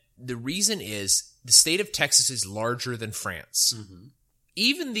 And the reason is the state of Texas is larger than France. Mm-hmm.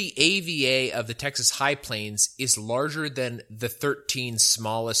 Even the AVA of the Texas High Plains is larger than the 13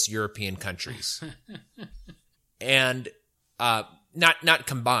 smallest European countries. And not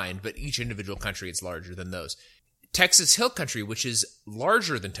combined, but each individual country is larger than those. Texas Hill Country, which is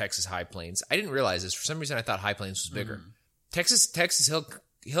larger than Texas High Plains. I didn't realize this. For some reason, I thought High Plains was bigger. Texas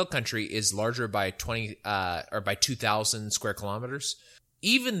Hill Country is larger by 2,000 square kilometers.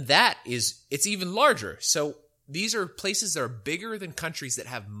 Even that it's even larger. So these are places that are bigger than countries that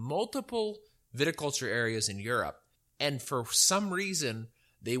have multiple viticulture areas in Europe. And for some reason,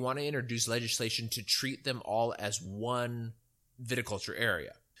 they want to introduce legislation to treat them all as one viticulture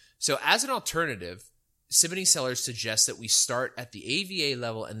area. So as an alternative, Siboney Cellars suggests that we start at the AVA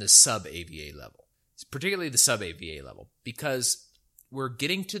level and the sub-AVA level, particularly the sub-AVA level, because we're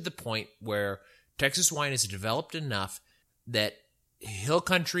getting to the point where Texas wine is developed enough that Hill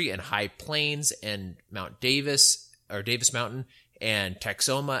Country and High Plains and Mount Davis, or Davis Mountain, and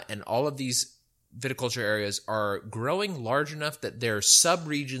Texoma, and all of these viticulture areas are growing large enough that their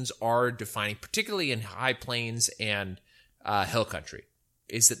sub-regions are defining, particularly in High Plains and Hill Country,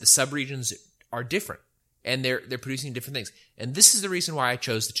 is that the sub-regions are different. And they're producing different things. And this is the reason why I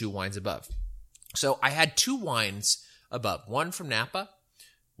chose the two wines above. So I had two wines above, one from Napa,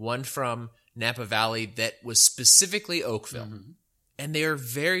 one from Napa Valley that was specifically Oakville. Mm-hmm. And they are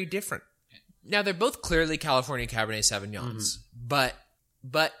very different. Now, they're both clearly California Cabernet Sauvignons, but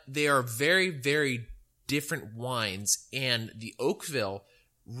they are very, very different wines. And the Oakville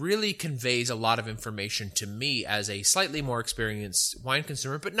really conveys a lot of information to me as a slightly more experienced wine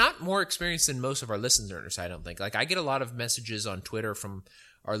consumer, but not more experienced than most of our listeners, I don't think. Like, I get a lot of messages on Twitter from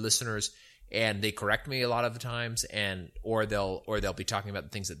our listeners, and they correct me a lot of the times, or they'll be talking about the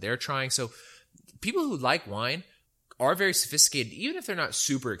things that they're trying. So people who like wine are very sophisticated, even if they're not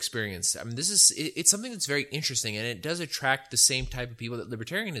super experienced. I mean, it's something that's very interesting, and it does attract the same type of people that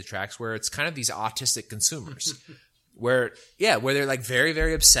Libertarian attracts, where it's kind of these autistic consumers. Where they're like very,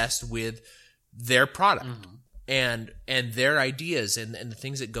 very obsessed with their product and their ideas and the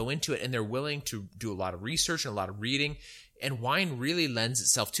things that go into it. And they're willing to do a lot of research and a lot of reading. And wine really lends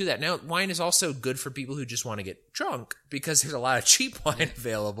itself to that. Now, wine is also good for people who just want to get drunk because there's a lot of cheap wine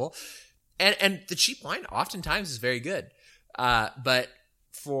available. And the cheap wine oftentimes is very good. But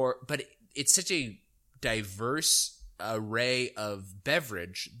it's such a diverse array of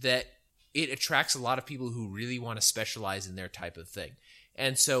beverage that it attracts a lot of people who really want to specialize in their type of thing.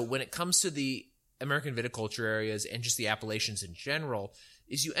 And so when it comes to the American viticulture areas and just the appellations in general,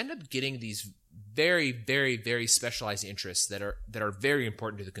 is you end up getting these very, very, very specialized interests that are very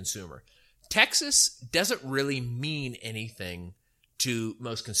important to the consumer. Texas doesn't really mean anything to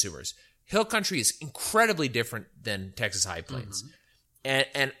most consumers. Hill Country is incredibly different than Texas High Plains.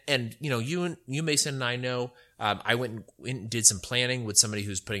 And you Mason and I know, I went and did some planning with somebody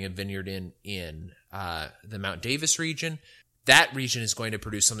who's putting a vineyard in the Mount Davis region. That region is going to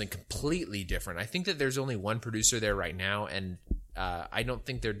produce something completely different. I think that there's only one producer there right now, and I don't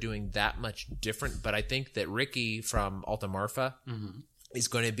think they're doing that much different. But I think that Ricky from Alta Marfa is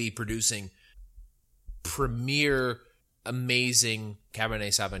going to be producing premier, amazing Cabernet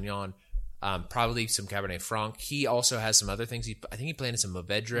Sauvignon. Probably some Cabernet Franc. He also has some other things. I think he planted some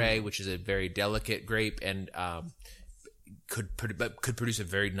Mourvedre, which is a very delicate grape, and could produce a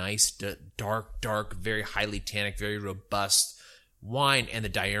very nice, dark, very highly tannic, very robust wine. And the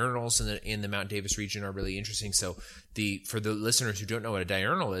diurnals in the Mount Davis region are really interesting. So for the listeners who don't know what a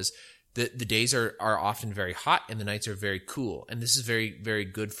diurnal is, the days are often very hot and the nights are very cool. And this is very, very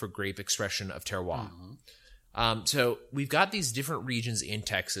good for grape expression of terroir. So we've got these different regions in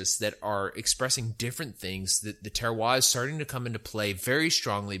Texas that are expressing different things. The terroir is starting to come into play very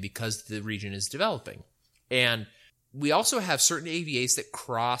strongly because the region is developing. And we also have certain AVAs that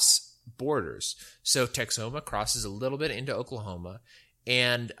cross borders. So Texoma crosses a little bit into Oklahoma.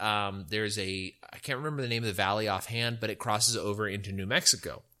 And there's I can't remember the name of the valley offhand, but it crosses over into New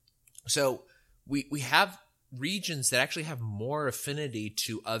Mexico. So we have regions that actually have more affinity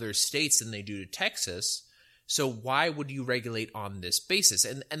to other states than they do to Texas. So why would you regulate on this basis?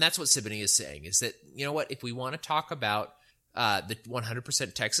 And that's what Siboney is saying, is that, you know what, if we want to talk about the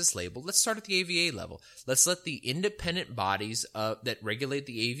 100% Texas label, let's start at the AVA level. Let's let the independent bodies that regulate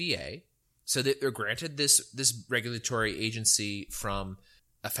the AVA So they're granted this regulatory agency from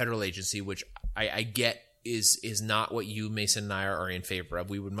a federal agency, which I get is not what you, Mason, and I are in favor of.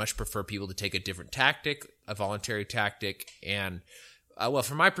 We would much prefer people to take a different tactic, a voluntary tactic, and well,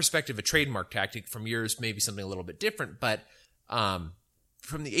 from my perspective, a trademark tactic. From yours, maybe something a little bit different. But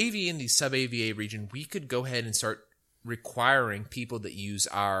from the AVA and the sub-AVA region, we could go ahead and start requiring people that use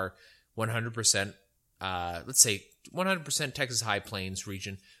our 100%, let's say 100% Texas High Plains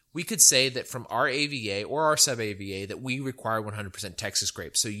region. We could say that from our AVA or our sub-AVA that we require 100% Texas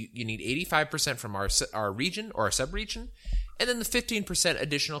grapes. So you need 85% from our region or our sub-region, and then the 15%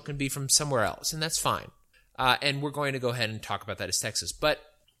 additional can be from somewhere else, and that's fine. And we're going to go ahead and talk about that as Texas. But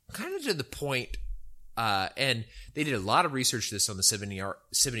kind of to the point, and they did a lot of research this on the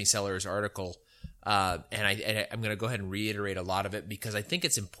Siboney Sellers article, and I'm going to go ahead and reiterate a lot of it because I think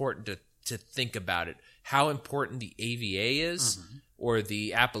it's important to think about it, how important the AVA is, or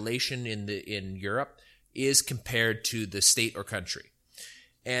the appellation in Europe is compared to the state or country.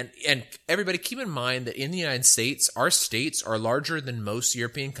 And everybody keep in mind that in the United States, our states are larger than most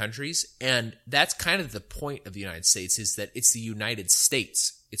European countries, and that's kind of the point of the United States, is that it's the United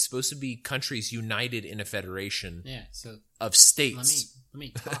States. It's supposed to be countries united in a federation of states. Let me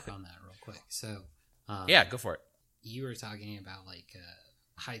talk on that real quick. So yeah, go for it. You were talking about like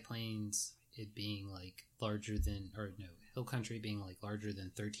High Plains, it being like larger than, or no, Hill Country being like larger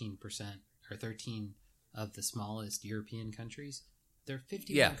than 13% or 13 of the smallest European countries. There are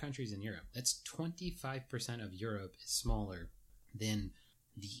 51 countries in Europe. That's 25% of Europe is smaller than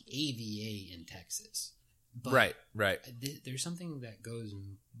the AVA in Texas. But right. There's something that goes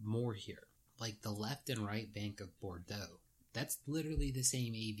more here. Like the left and right bank of Bordeaux. That's literally the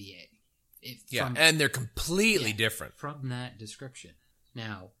same AVA. And they're completely different. From that description.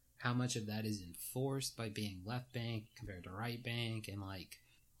 Now, how much of that is enforced by being left bank compared to right bank and like,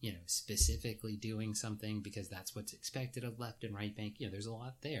 you know, specifically doing something because that's what's expected of left and right bank. You know, there's a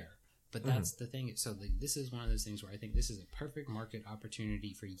lot there. But that's the thing. So like, this is one of those things where I think this is a perfect market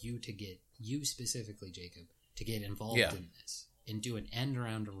opportunity for you to get, you specifically, Jacob, to get involved in this and do an end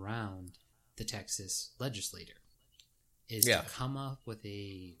around the Texas legislator. Is to come up with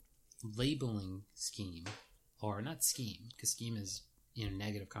a labeling scheme, or not scheme, because scheme is, you know,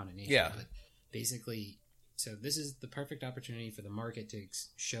 negative connotation, but basically, so this is the perfect opportunity for the market to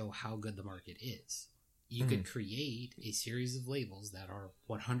show how good the market is. You could create a series of labels that are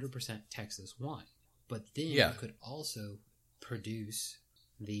 100% Texas wine, but then you could also produce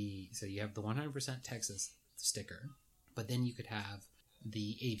so you have the 100% Texas sticker, but then you could have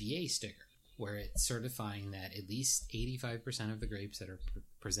the AVA sticker, where it's certifying that at least 85% of the grapes that are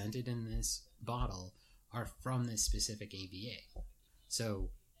presented in this bottle are from this specific AVA. So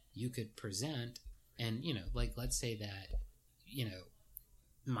you could present, and, you know, like, let's say that, you know,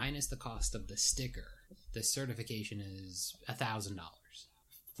 minus the cost of the sticker, the certification is $1,000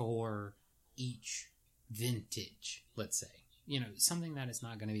 for each vintage, let's say. You know, something that is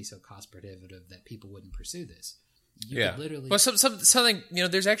not going to be so cost prohibitive that people wouldn't pursue this. You could literally... Well, something, you know,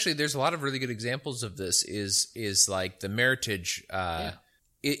 there's a lot of really good examples of this is like the Meritage.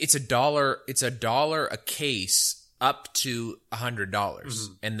 It's $1 a case up to $100,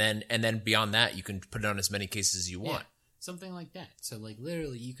 and then beyond that, you can put it on as many cases as you want. Something like that. So, like,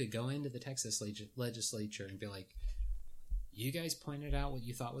 literally, you could go into the Texas legislature and be like, "You guys pointed out what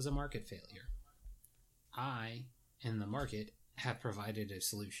you thought was a market failure. I and the market have provided a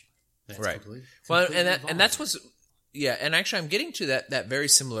solution." That's completely and that's what's and actually, I'm getting to that very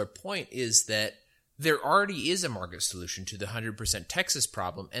similar point, is that there already is a market solution to the 100% Texas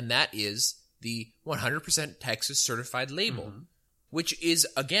problem, and that is the 100% Texas certified label, which is,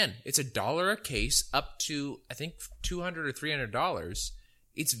 again, it's $1 a case up to, I think, $200 or $300.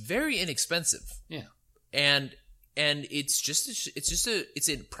 It's very inexpensive. Yeah. And it's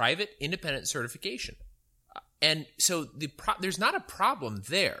a private independent certification. And so there's not a problem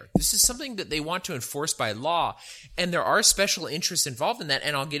there. This is something that they want to enforce by law, and there are special interests involved in that,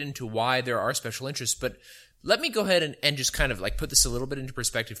 and I'll get into why there are special interests. But let me go ahead and just kind of like put this a little bit into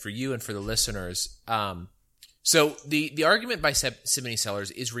perspective for you and for the listeners. So the argument by Siboney Sellers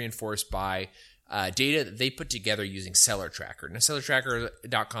is reinforced by data that they put together using Seller Tracker. Now,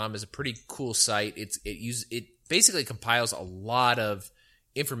 SellerTracker.com is a pretty cool site. It basically compiles a lot of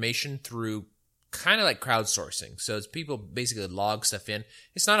information through kind of like crowdsourcing. So it's people basically log stuff in.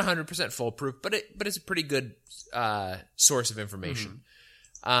 It's not 100% foolproof, but it's a pretty good source of information.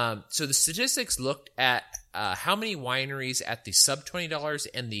 So the statistics looked at how many wineries at the sub $20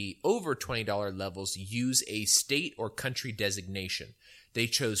 and the over $20 levels use a state or country designation. They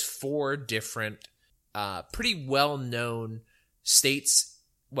chose 4 different, pretty well-known states,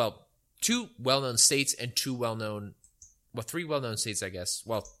 well, two well-known states and three well-known states, I guess.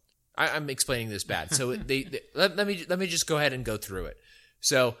 Well, I'm explaining this bad. So let me just go ahead and go through it.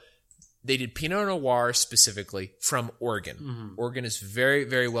 So they did Pinot Noir specifically from Oregon. Mm-hmm. Oregon is very,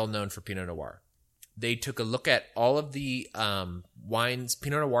 very well known for Pinot Noir. They took a look at all of the wines,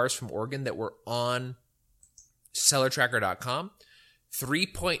 Pinot Noirs from Oregon that were on CellarTracker.com.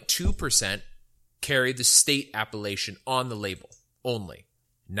 3.2% carry the state appellation on the label only.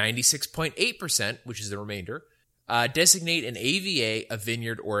 96.8%, which is the remainder, designate an AVA, a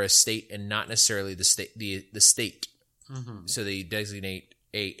vineyard, or a state, and not necessarily the state. Mm-hmm. So they designate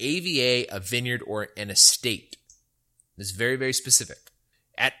a AVA, a vineyard, or an estate. This is very, very specific.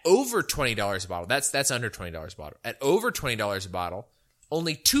 At over $20 a bottle, that's under $20 a bottle. At over $20 a bottle,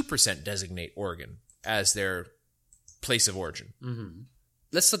 only 2% designate Oregon as their place of origin. Mm-hmm.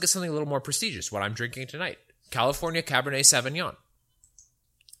 Let's look at something a little more prestigious, what I'm drinking tonight. California Cabernet Sauvignon.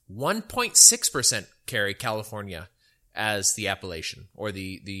 1.6% carry California as the appellation or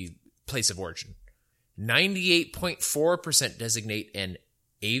the place of origin. 98.4% designate an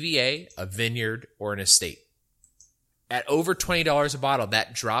AVA, a vineyard, or an estate. At over $20 a bottle,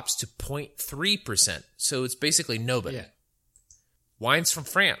 that drops to 0.3%. So it's basically nobody. Yeah. Wines from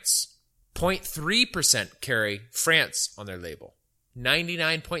France. 0.3% carry France on their label.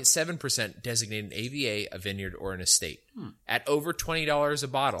 99.7% designate an AVA, a vineyard, or an estate. At over $20 a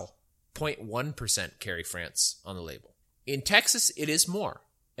bottle, 0.1% carry France on the label. In Texas, it is more.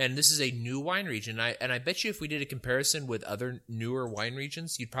 And this is a new wine region. And I bet you if we did a comparison with other newer wine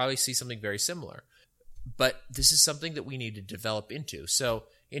regions, you'd probably see something very similar. But this is something that we need to develop into. So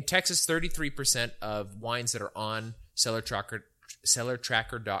in Texas, 33% of wines that are on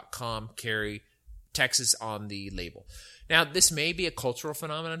CellarTracker.com carry Texas on the label. Now, this may be a cultural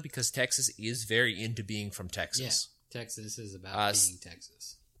phenomenon because Texas is very into being from Texas. Yeah, Texas is about being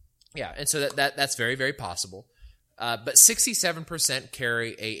Texas. Yeah, and so that's very, very possible. But 67%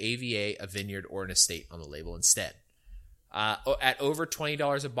 carry a AVA, a vineyard, or an estate on the label instead. At over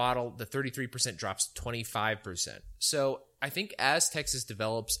 $20 a bottle, the 33% drops to 25%. So I think as Texas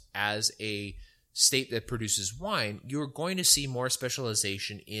develops as a state that produces wine, you're going to see more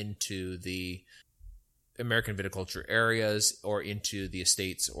specialization into the American viticulture areas or into the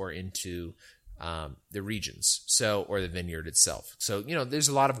estates or into the regions, or the vineyard itself. So, there's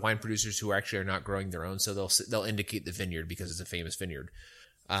a lot of wine producers who actually are not growing their own, so they'll indicate the vineyard because it's a famous vineyard.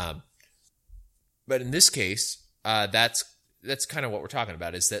 But in this case, that's kind of what we're talking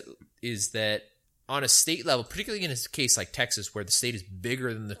about. Is that on a state level, particularly in a case like Texas, where the state is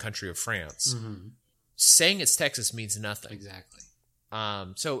bigger than the country of France, mm-hmm. saying it's Texas means nothing. Exactly.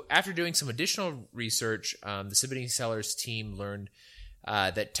 So after doing some additional research, the Siboney Cellars team learned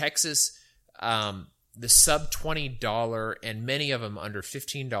that Texas, the sub $20 and many of them under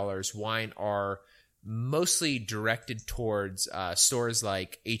 $15 wine are mostly directed towards stores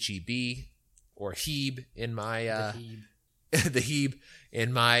like H-E-B or Hebe in my the Hebe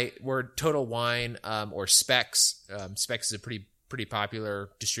in my word, Total Wine or Specs. Specs is a pretty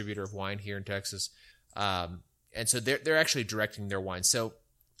popular distributor of wine here in Texas. And so they're actually directing their wine. So,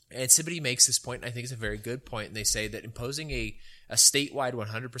 and Siboney makes this point, and I think it's a very good point. And they say that imposing a statewide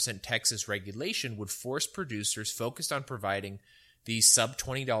 100% Texas regulation would force producers focused on providing these sub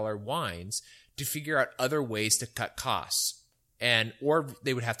 $20 wines to figure out other ways to cut costs. Or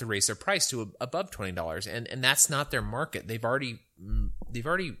they would have to raise their price to above $20. And that's not their market. They've already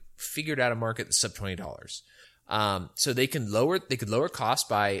figured out a market that's sub $20. So they could lower costs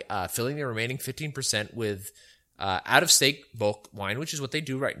by filling the remaining 15% with out-of-state bulk wine, which is what they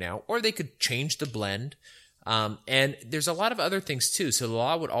do right now, or they could change the blend. And there's a lot of other things too. So the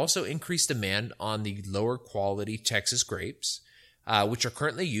law would also increase demand on the lower quality Texas grapes, which are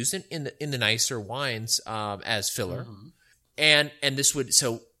currently used in the nicer wines as filler. Mm-hmm. And this would,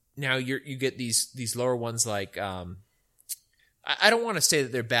 so now you get these lower ones like I don't want to say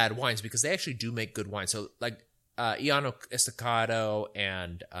that they're bad wines because they actually do make good wine. So like Iano Estacado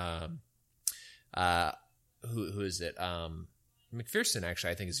and who is it? McPherson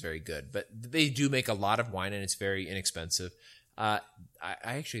actually I think is very good, but they do make a lot of wine and it's very inexpensive. I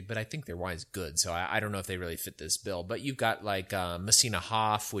think their wine's good, so I don't know if they really fit this bill. But you've got like Messina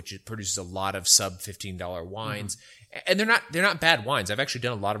Hoff, which produces a lot of sub $15 wines, and they're not bad wines. I've actually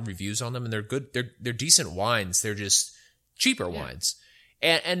done a lot of reviews on them, and they're good. They're decent wines. They're just cheaper wines,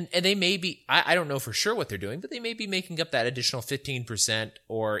 and they may be. I don't know for sure what they're doing, but they may be making up that additional 15%,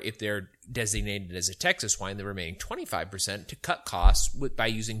 or if they're designated as a Texas wine, the remaining 25% to cut costs by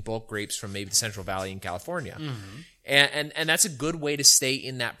using bulk grapes from maybe the Central Valley in California. Mm-hmm. And that's a good way to stay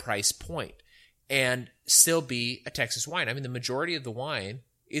in that price point and still be a Texas wine. I mean, the majority of the wine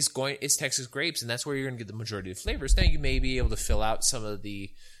is Texas grapes, and that's where you're going to get the majority of flavors. Now you may be able to fill out some of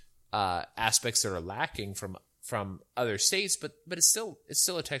the aspects that are lacking from other states, but it's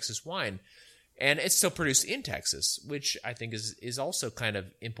still a Texas wine, and it's still produced in Texas, which I think is also kind of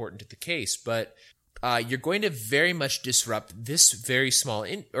important to the case. But you're going to very much disrupt this very small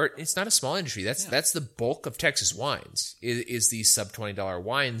or it's not a small industry. That's the bulk of Texas wines is these sub $20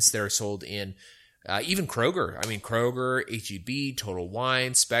 wines that are sold in even Kroger. I mean, Kroger, HEB, Total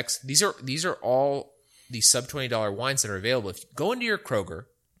Wine, Specs. These are all the sub $20 wines that are available. If you go into your Kroger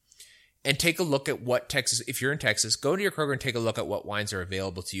and take a look at what Texas, if you're in Texas, go into your Kroger and take a look at what wines are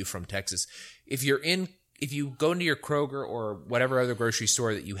available to you from Texas. If you go into your Kroger or whatever other grocery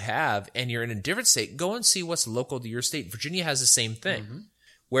store that you have and you're in a different state, go and see what's local to your state. Virginia has the same thing. Mm-hmm.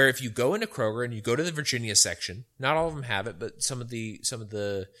 Where if you go into Kroger and you go to the Virginia section, not all of them have it, but some of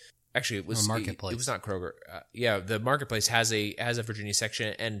the actually it was Marketplace. It was not Kroger. The Marketplace has a Virginia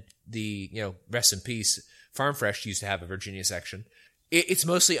section, and the rest in peace, Farm Fresh used to have a Virginia section. It's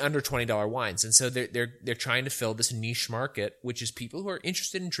mostly under $20 wines, and so they're trying to fill this niche market, which is people who are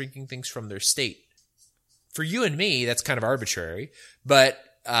interested in drinking things from their state. For you and me, that's kind of arbitrary, but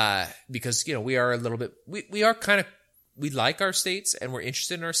because we are a little bit, we are kind of, we like our states and we're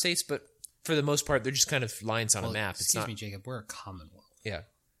interested in our states, but for the most part, they're just kind of lines on a map. Excuse me, Jacob, we're a commonwealth. Yeah,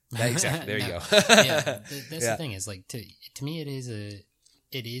 exactly. There you go. That's the thing is, like, to me, it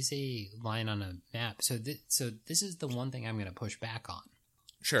is a line on a map. So this is the one thing I'm going to push back on.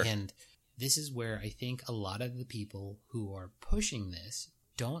 Sure. And this is where I think a lot of the people who are pushing this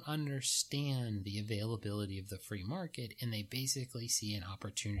don't understand the availability of the free market, and they basically see an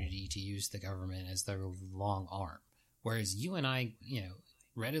opportunity to use the government as their long arm. Whereas you and I,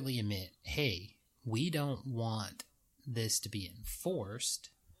 readily admit, hey, we don't want this to be enforced,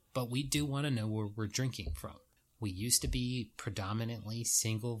 but we do want to know where we're drinking from. We used to be predominantly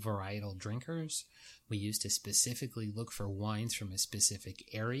single varietal drinkers. We used to specifically look for wines from a specific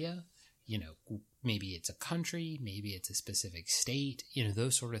area. Maybe it's a country, maybe it's a specific state,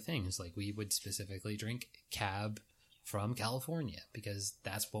 those sort of things. Like we would specifically drink Cab from California because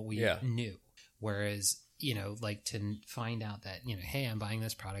that's what we knew. Whereas, like to find out that, hey, I'm buying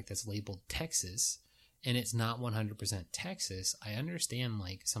this product that's labeled Texas and it's not 100% Texas. I understand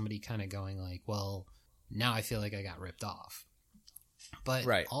like somebody kind of going like, well, now I feel like I got ripped off. But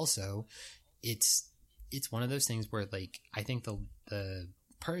also it's one of those things where like, I think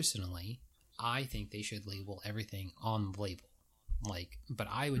personally, I think they should label everything on the label. Like, but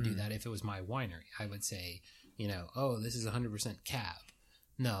I would do that if it was my winery. I would say, oh, this is 100% Cab.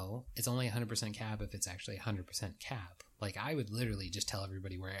 No, it's only 100% Cab if it's actually 100% Cab. Like, I would literally just tell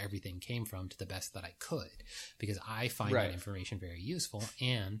everybody where everything came from to the best that I could, because I find that information very useful.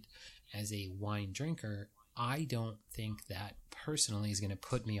 And as a wine drinker, I don't think that personally is going to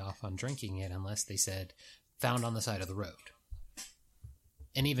put me off on drinking it unless they said found on the side of the road.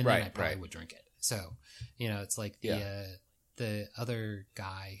 And even then, I probably would drink it. So, it's like the other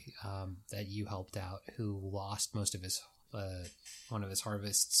guy that you helped out who lost most of his one of his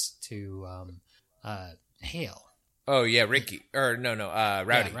harvests to hail. Oh yeah, Ricky Rowdy. Yeah,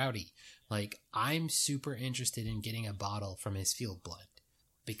 Rowdy. Like, I'm super interested in getting a bottle from his field blend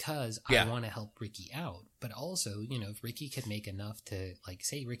because I want to help Ricky out. But also, if Ricky could make enough to, like,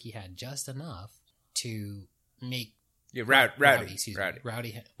 say Ricky had just enough to make. Yeah, Rowdy.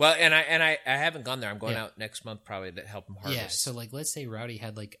 Rowdy. Well, and I haven't gone there. I'm going out next month probably to help him harvest. Yeah, so like let's say Rowdy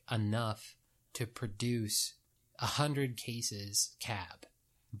had like enough to produce 100 cases Cab,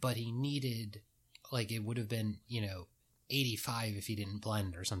 but he needed like it would have been 85 if he didn't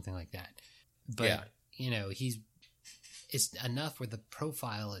blend or something like that. But it's enough where the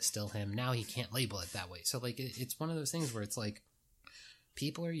profile is still him. Now he can't label it that way. So like it's one of those things where it's like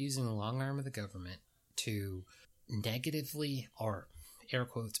people are using the long arm of the government to negatively or air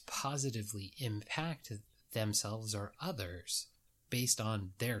quotes positively impact themselves or others based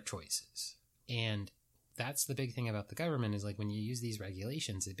on their choices. And that's the big thing about the government is like when you use these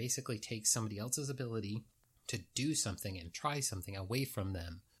regulations, it basically takes somebody else's ability to do something and try something away from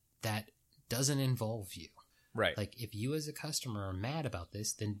them that doesn't involve you. Right. Like if you as a customer are mad about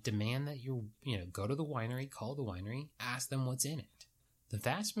this, then demand that go to the winery, call the winery, ask them what's in it. The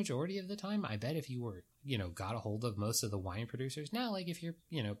vast majority of the time, I bet if you were, got a hold of most of the wine producers now, like if you're,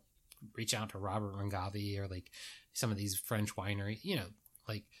 reach out to Robert Mongavi or like some of these French wineries,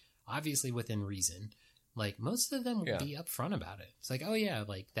 like obviously within reason, like most of them will be upfront about it. It's like, oh yeah,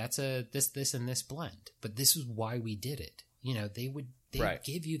 like that's this and this blend, but this is why we did it. They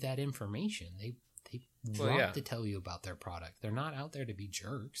give you that information. They want to tell you about their product. They're not out there to be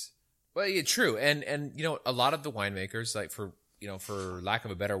jerks. Well, yeah, true. And a lot of the winemakers, like for for lack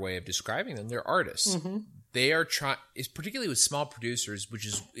of a better way of describing them, they're artists. Mm-hmm. They are trying, particularly with small producers, which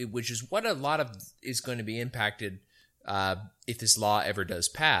is what a lot of is going to be impacted if this law ever does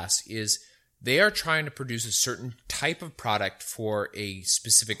pass. Is they are trying to produce a certain type of product for a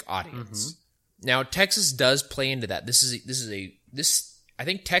specific audience. Mm-hmm. Now, Texas does play into that. I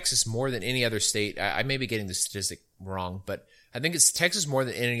think Texas more than any other state. I may be getting the statistic wrong, but I think it's Texas more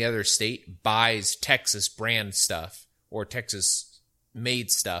than any other state buys Texas brand stuff or Texas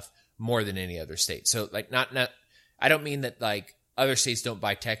made stuff more than any other state. So like not I don't mean that like other states don't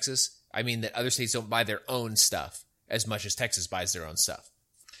buy Texas. I mean that other states don't buy their own stuff as much as Texas buys their own stuff.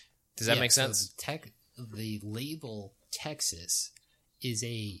 Does that make sense? So the label Texas is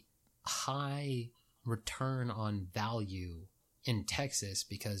a high return on value in Texas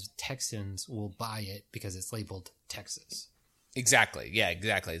because Texans will buy it because it's labeled Texas. Exactly. Yeah,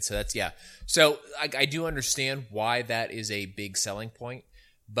 exactly. So that's, yeah. So I do understand why that is a big selling point,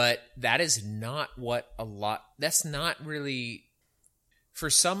 but that is not that's not really, for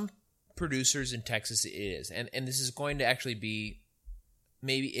some producers in Texas, it is. And this is going to actually be,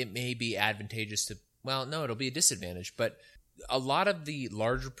 it may be advantageous to, well, no, it'll be a disadvantage, but a lot of the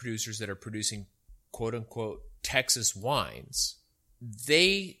larger producers that are producing quote unquote Texas wines,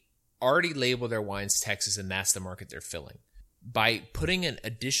 they already label their wines Texas, and that's the market they're filling. By putting an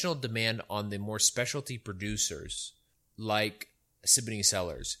additional demand on the more specialty producers like Siboney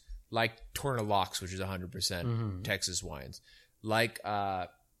Cellars, like Torna Locks, which is 100% Texas wines, like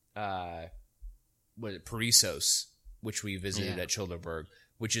Parissos, which we visited at Childerberg,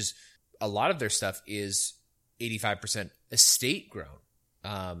 which is a lot of their stuff is 85% estate grown,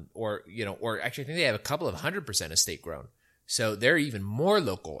 or actually I think they have a couple of 100% estate grown. So they're even more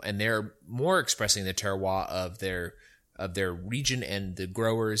local, and they're more expressing the terroir of their region and the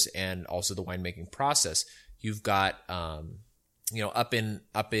growers, and also the winemaking process. You've got, up in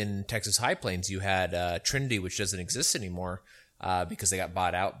Texas High Plains, you had Trinity, which doesn't exist anymore because they got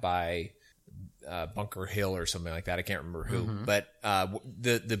bought out by Bunker Hill or something like that. I can't remember who, but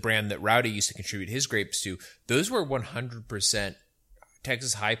the brand that Rowdy used to contribute his grapes to, those were 100%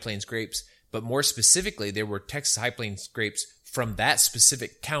 Texas High Plains grapes, but more specifically, they were Texas High Plains grapes from that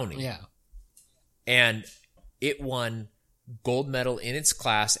specific county. Yeah, and it won gold medal in its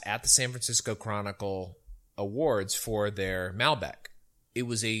class at the San Francisco Chronicle Awards for their Malbec. It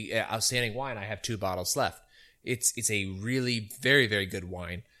was a outstanding wine. I have 2 bottles left. It's a really very, very good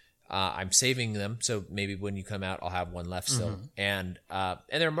wine. I'm saving them, so maybe when you come out, I'll have one left still. And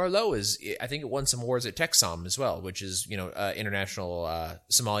their Merlot I think it won some awards at TexSom as well, which is international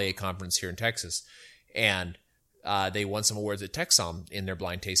sommelier conference here in Texas, and they won some awards at TexSom in their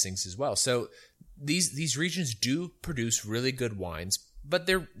blind tastings as well. So these regions do produce really good wines, but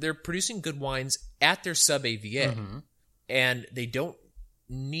they're producing good wines at their sub AVA, and they don't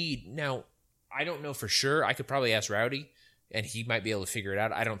need. Now, I don't know for sure. I could probably ask Rowdy, and he might be able to figure it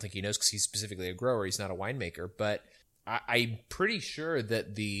out. I don't think he knows because he's specifically a grower. He's not a winemaker, but I'm pretty sure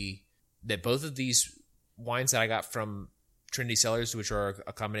that both of these wines that I got from Trinity Cellars, which are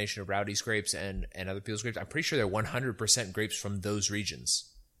a combination of Rowdy's grapes and other people's grapes, I'm pretty sure they're 100% grapes from those regions.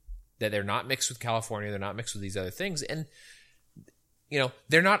 That they're not mixed with California, they're not mixed with these other things, and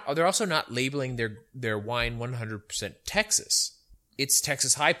they're also not labeling their wine 100% Texas. It's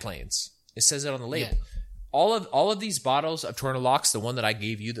Texas High Plains. It says it on the label. Yeah. All of these bottles of Torna Locks, the one that I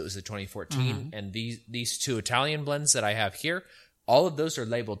gave you that was the 2014, and these 2 Italian blends that I have here, all of those are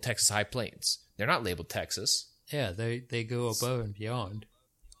labeled Texas High Plains. They're not labeled Texas. Yeah, they go above and beyond.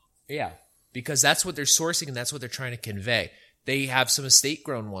 Yeah, because that's what they're sourcing, and that's what they're trying to convey. They have some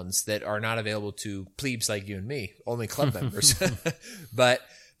estate-grown ones that are not available to plebes like you and me, only club members. But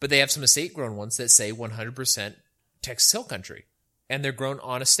they have some estate-grown ones that say 100% Texas Hill Country, and they're grown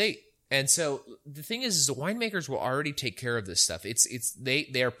on estate. And so the thing is the winemakers will already take care of this stuff.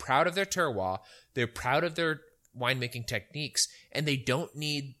 They are proud of their terroir, they're proud of their winemaking techniques, and they don't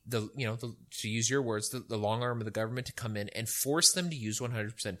need to use your words, the long arm of the government to come in and force them to use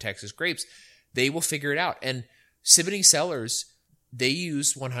 100% Texas grapes. They will figure it out. And Siboney Cellars, they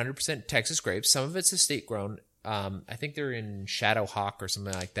use 100% Texas grapes. Some of it's estate grown. I think they're in Shadow Hawk or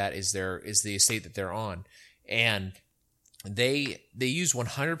something like that is the estate that they're on. And they use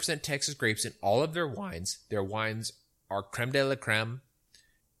 100% Texas grapes in all of their wines. Their wines are creme de la creme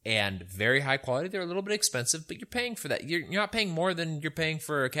and very high quality. They're a little bit expensive, but you're paying for that. You're not paying more than you're paying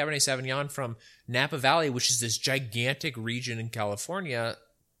for a Cabernet Sauvignon from Napa Valley, which is this gigantic region in California.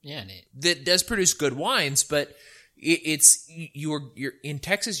 Yeah, that does produce good wines, but you're in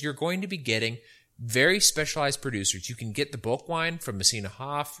Texas. You're going to be getting very specialized producers. You can get the bulk wine from Messina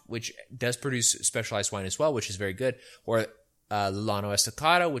Hoff, which does produce specialized wine as well, which is very good. Or Lulano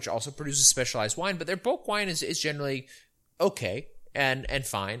Estacado, which also produces specialized wine, but their bulk wine is generally okay and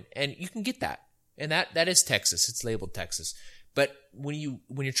fine, and you can get that. And that is Texas. It's labeled Texas. But when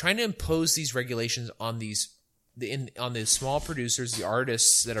you're trying to impose these regulations on on the small producers, the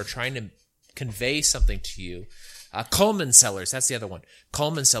artists that are trying to convey something to you, Coleman Cellars, that's the other one.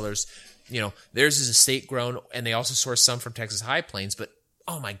 Coleman Cellars, theirs is estate grown, and they also source some from Texas High Plains, but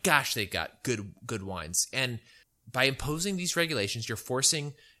oh my gosh, they got good wines. And by imposing these regulations, you're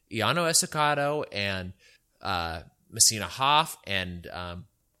forcing Llano Estacado and Messina Hoff and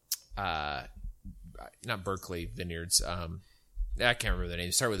not Berkeley Vineyards. I can't remember the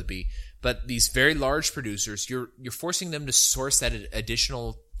name. Start with a B. But these very large producers, you're forcing them to source that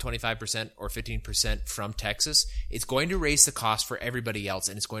additional 25% or 15% from Texas. It's going to raise the cost for everybody else,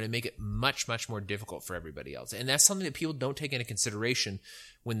 and it's going to make it much, much more difficult for everybody else. And that's something that people don't take into consideration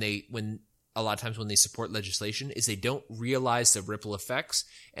when a lot of times when they support legislation, is they don't realize the ripple effects.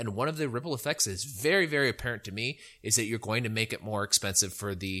 And one of the ripple effects that is very, very apparent to me is that you're going to make it more expensive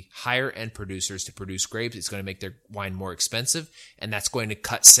for the higher end producers to produce grapes. It's going to make their wine more expensive, and that's going to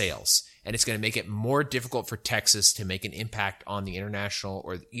cut sales. And it's going to make it more difficult for Texas to make an impact on the international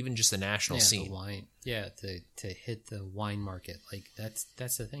or even just the national scene. The wine, to hit the wine market. Like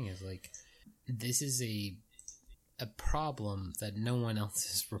that's the thing, is like, this is a problem that no one else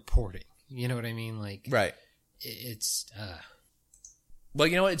is reporting. You know what I mean? Like, right. It's well,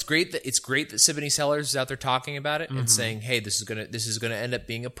 you know what? It's great that Siboney Cellars is out there talking about it and saying, "Hey, this is gonna end up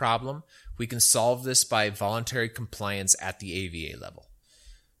being a problem. We can solve this by voluntary compliance at the AVA level."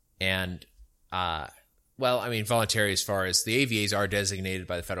 And, voluntary as far as the AVAs are designated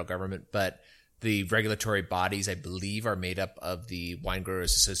by the federal government, but the regulatory bodies, I believe, are made up of the wine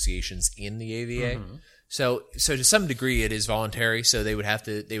growers associations in the AVA. Mm-hmm. So to some degree, it is voluntary. So they would have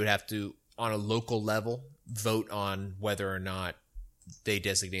to on a local level vote on whether or not they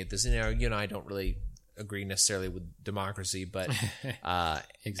designate this. And, I don't really agree necessarily with democracy, but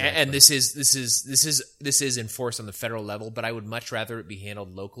exactly. And this is enforced on the federal level. But I would much rather it be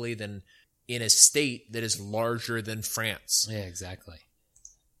handled locally than in a state that is larger than France. Yeah, exactly.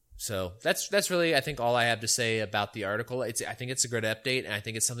 So that's really, I think, all I have to say about the article. I think it's a good update, and I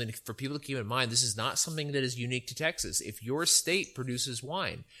think it's something for people to keep in mind. This is not something that is unique to Texas. If your state produces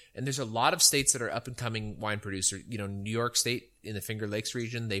wine, and there's a lot of states that are up and coming wine producers. New York State in the Finger Lakes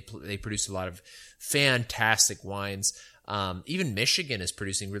region, they produce a lot of fantastic wines. Even Michigan is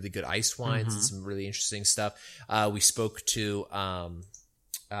producing really good ice wines and some really interesting stuff. We spoke to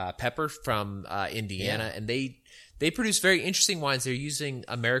Pepper from Indiana, and they produce very interesting wines. They're using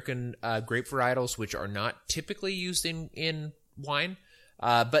American grape varietals, which are not typically used in wine.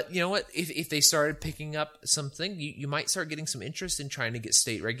 But you know what? If they started picking up something, you might start getting some interest in trying to get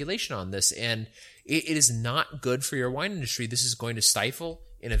state regulation on this. And it is not good for your wine industry. This is going to stifle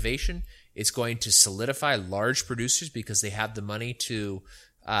innovation. It's going to solidify large producers because they have the money to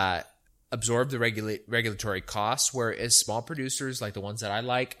absorb the regulatory costs, whereas small producers like the ones that I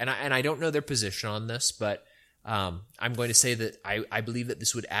like, and I don't know their position on this, but I'm going to say that I believe that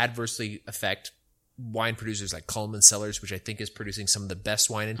this would adversely affect wine producers like Coleman Cellars, which I think is producing some of the best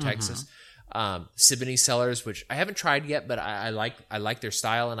wine in Texas. Siboney Cellars, which I haven't tried yet, but I like their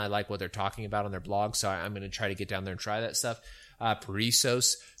style and I like what they're talking about on their blog, so I'm going to try to get down there and try that stuff.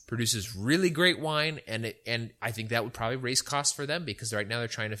 Parissos produces really great wine, and I think that would probably raise costs for them because right now they're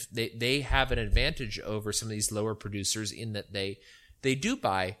trying to they have an advantage over some of these lower producers in that they do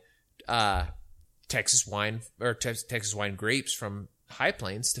buy Texas wine or Texas wine grapes from High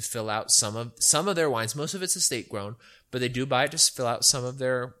Plains to fill out some of their wines. Most of it's estate grown, but they do buy it to fill out some of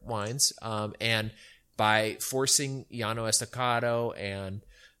their wines. And by forcing Llano Estacado and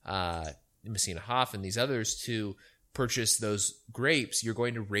Messina Hoff and these others to purchase those grapes, you're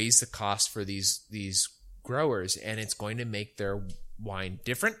going to raise the cost for these growers, and it's going to make their wine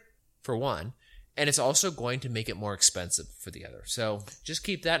different for one. And it's also going to make it more expensive for the other. So just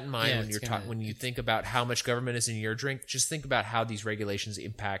keep that in mind when you think about how much government is in your drink. Just think about how these regulations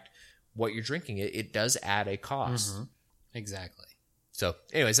impact what you're drinking. It does add a cost. Mm-hmm. Exactly. So,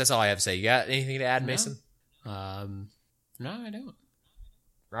 anyways, that's all I have to say. You got anything to add, Mason? No, I don't.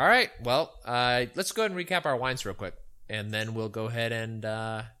 All right. Well, let's go ahead and recap our wines real quick, and then we'll go ahead and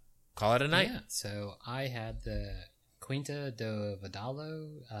call it a night. Yeah. So I had the Quinta do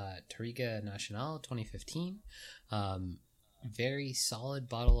Vadalo, Touriga Nacional 2015. Very solid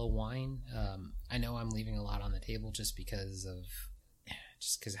bottle of wine. I know I'm leaving a lot on the table just because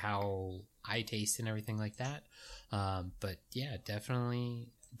how I taste and everything like that. But yeah,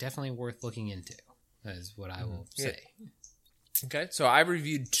 definitely worth looking into is what I will say. Okay, so I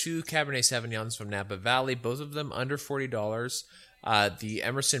reviewed 2 Cabernet Sauvignons from Napa Valley, both of them under $40. The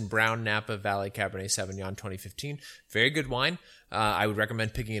Emerson Brown Napa Valley Cabernet Sauvignon 2015, very good wine. I would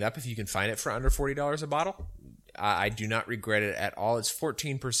recommend picking it up if you can find it for under $40 a bottle. I do not regret it at all. It's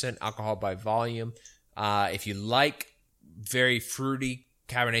 14% alcohol by volume. If you like very fruity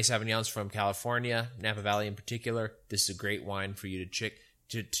Cabernet Sauvignons from California, Napa Valley in particular, this is a great wine for you to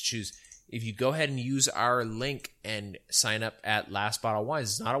choose. If you go ahead and use our link and sign up at Last Bottle Wines,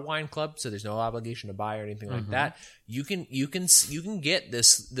 it's not a wine club, so there's no obligation to buy or anything like that. You can get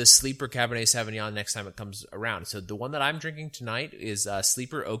this Sleeper Cabernet Sauvignon next time it comes around. So the one that I'm drinking tonight is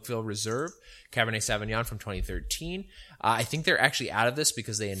Sleeper Oakville Reserve Cabernet Sauvignon from 2013. I think they're actually out of this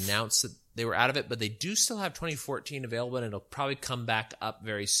because they announced that they were out of it, but they do still have 2014 available, and it'll probably come back up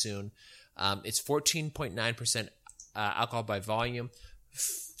very soon. It's 14.9% alcohol by volume.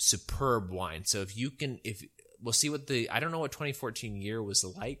 Superb wine. So if we'll see what I don't know what 2014 year was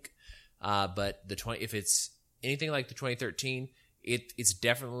like, but if it's anything like the 2013, it's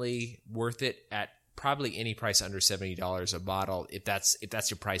definitely worth it at probably any price under $70 a bottle. If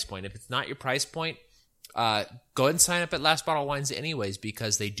that's your price point. If it's not your price point, go ahead and sign up at Last Bottle Wines anyways,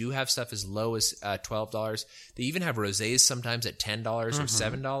 because they do have stuff as low as $12. They even have rosés sometimes at $10 or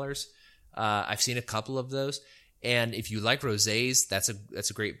 $7. I've seen a couple of those. And if you like rosés, that's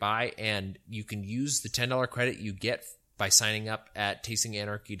a great buy. And you can use the $10 credit you get by signing up at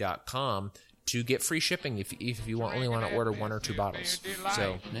tastinganarchy.com to get free shipping if you only want to order 1 or 2 bottles.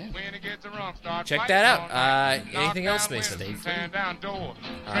 So check that out. Anything else, Mason? Stay free. All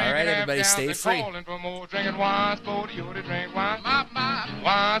right, everybody, stay free.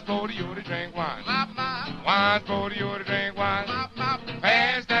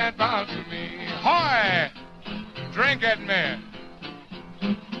 Pass that bottle to me. Hoy! Drink it, man.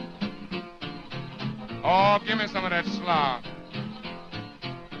 Oh, give me some of that slop.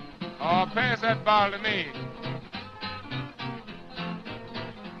 Oh, pass that bottle to me.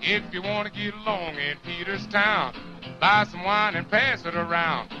 If you want to get along in Peterstown, buy some wine and pass it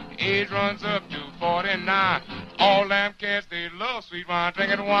around. The age runs up to 49. All them cats, they love sweet wine.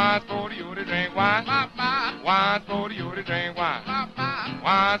 Drinking wine's for you to drink wine. Wine's for you to drink wine.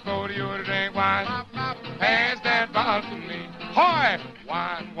 Wine's for you to drink wine. Pass that bottle to me. Hoy!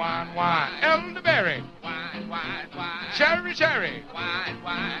 Wine, wine, wine. Elderberry. Wine, wine, wine. Cherry, cherry. Wine,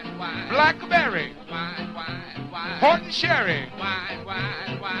 wine, wine. Blackberry. Wine, wine, wine. Port and sherry. Wine,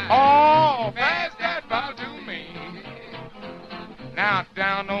 wine, wine. Oh, pass that bottle to me. Now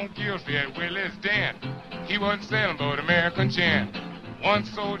down on Gillsby at Willie's Den, he wasn't selling but American gin. One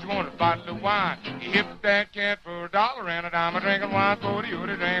soldier wanted a bottle of wine. He hipped that cat for $1 and a dime. I'm drinking wine for you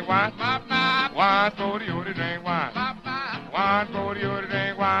to drink wine. Wine for you to drink wine. Wine for you to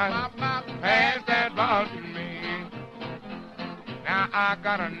drink wine. Pass that bottle to me. Now I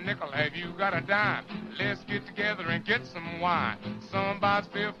got a nickel, have you got a dime? Let's get together and get some wine. Somebody's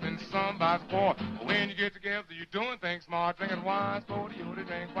fifth and somebody's fourth. When you get together, you're doing things smart. Drinking wine for you to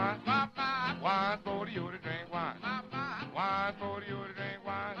drink wine. Wine for you to drink wine. Wine for you to drink wine.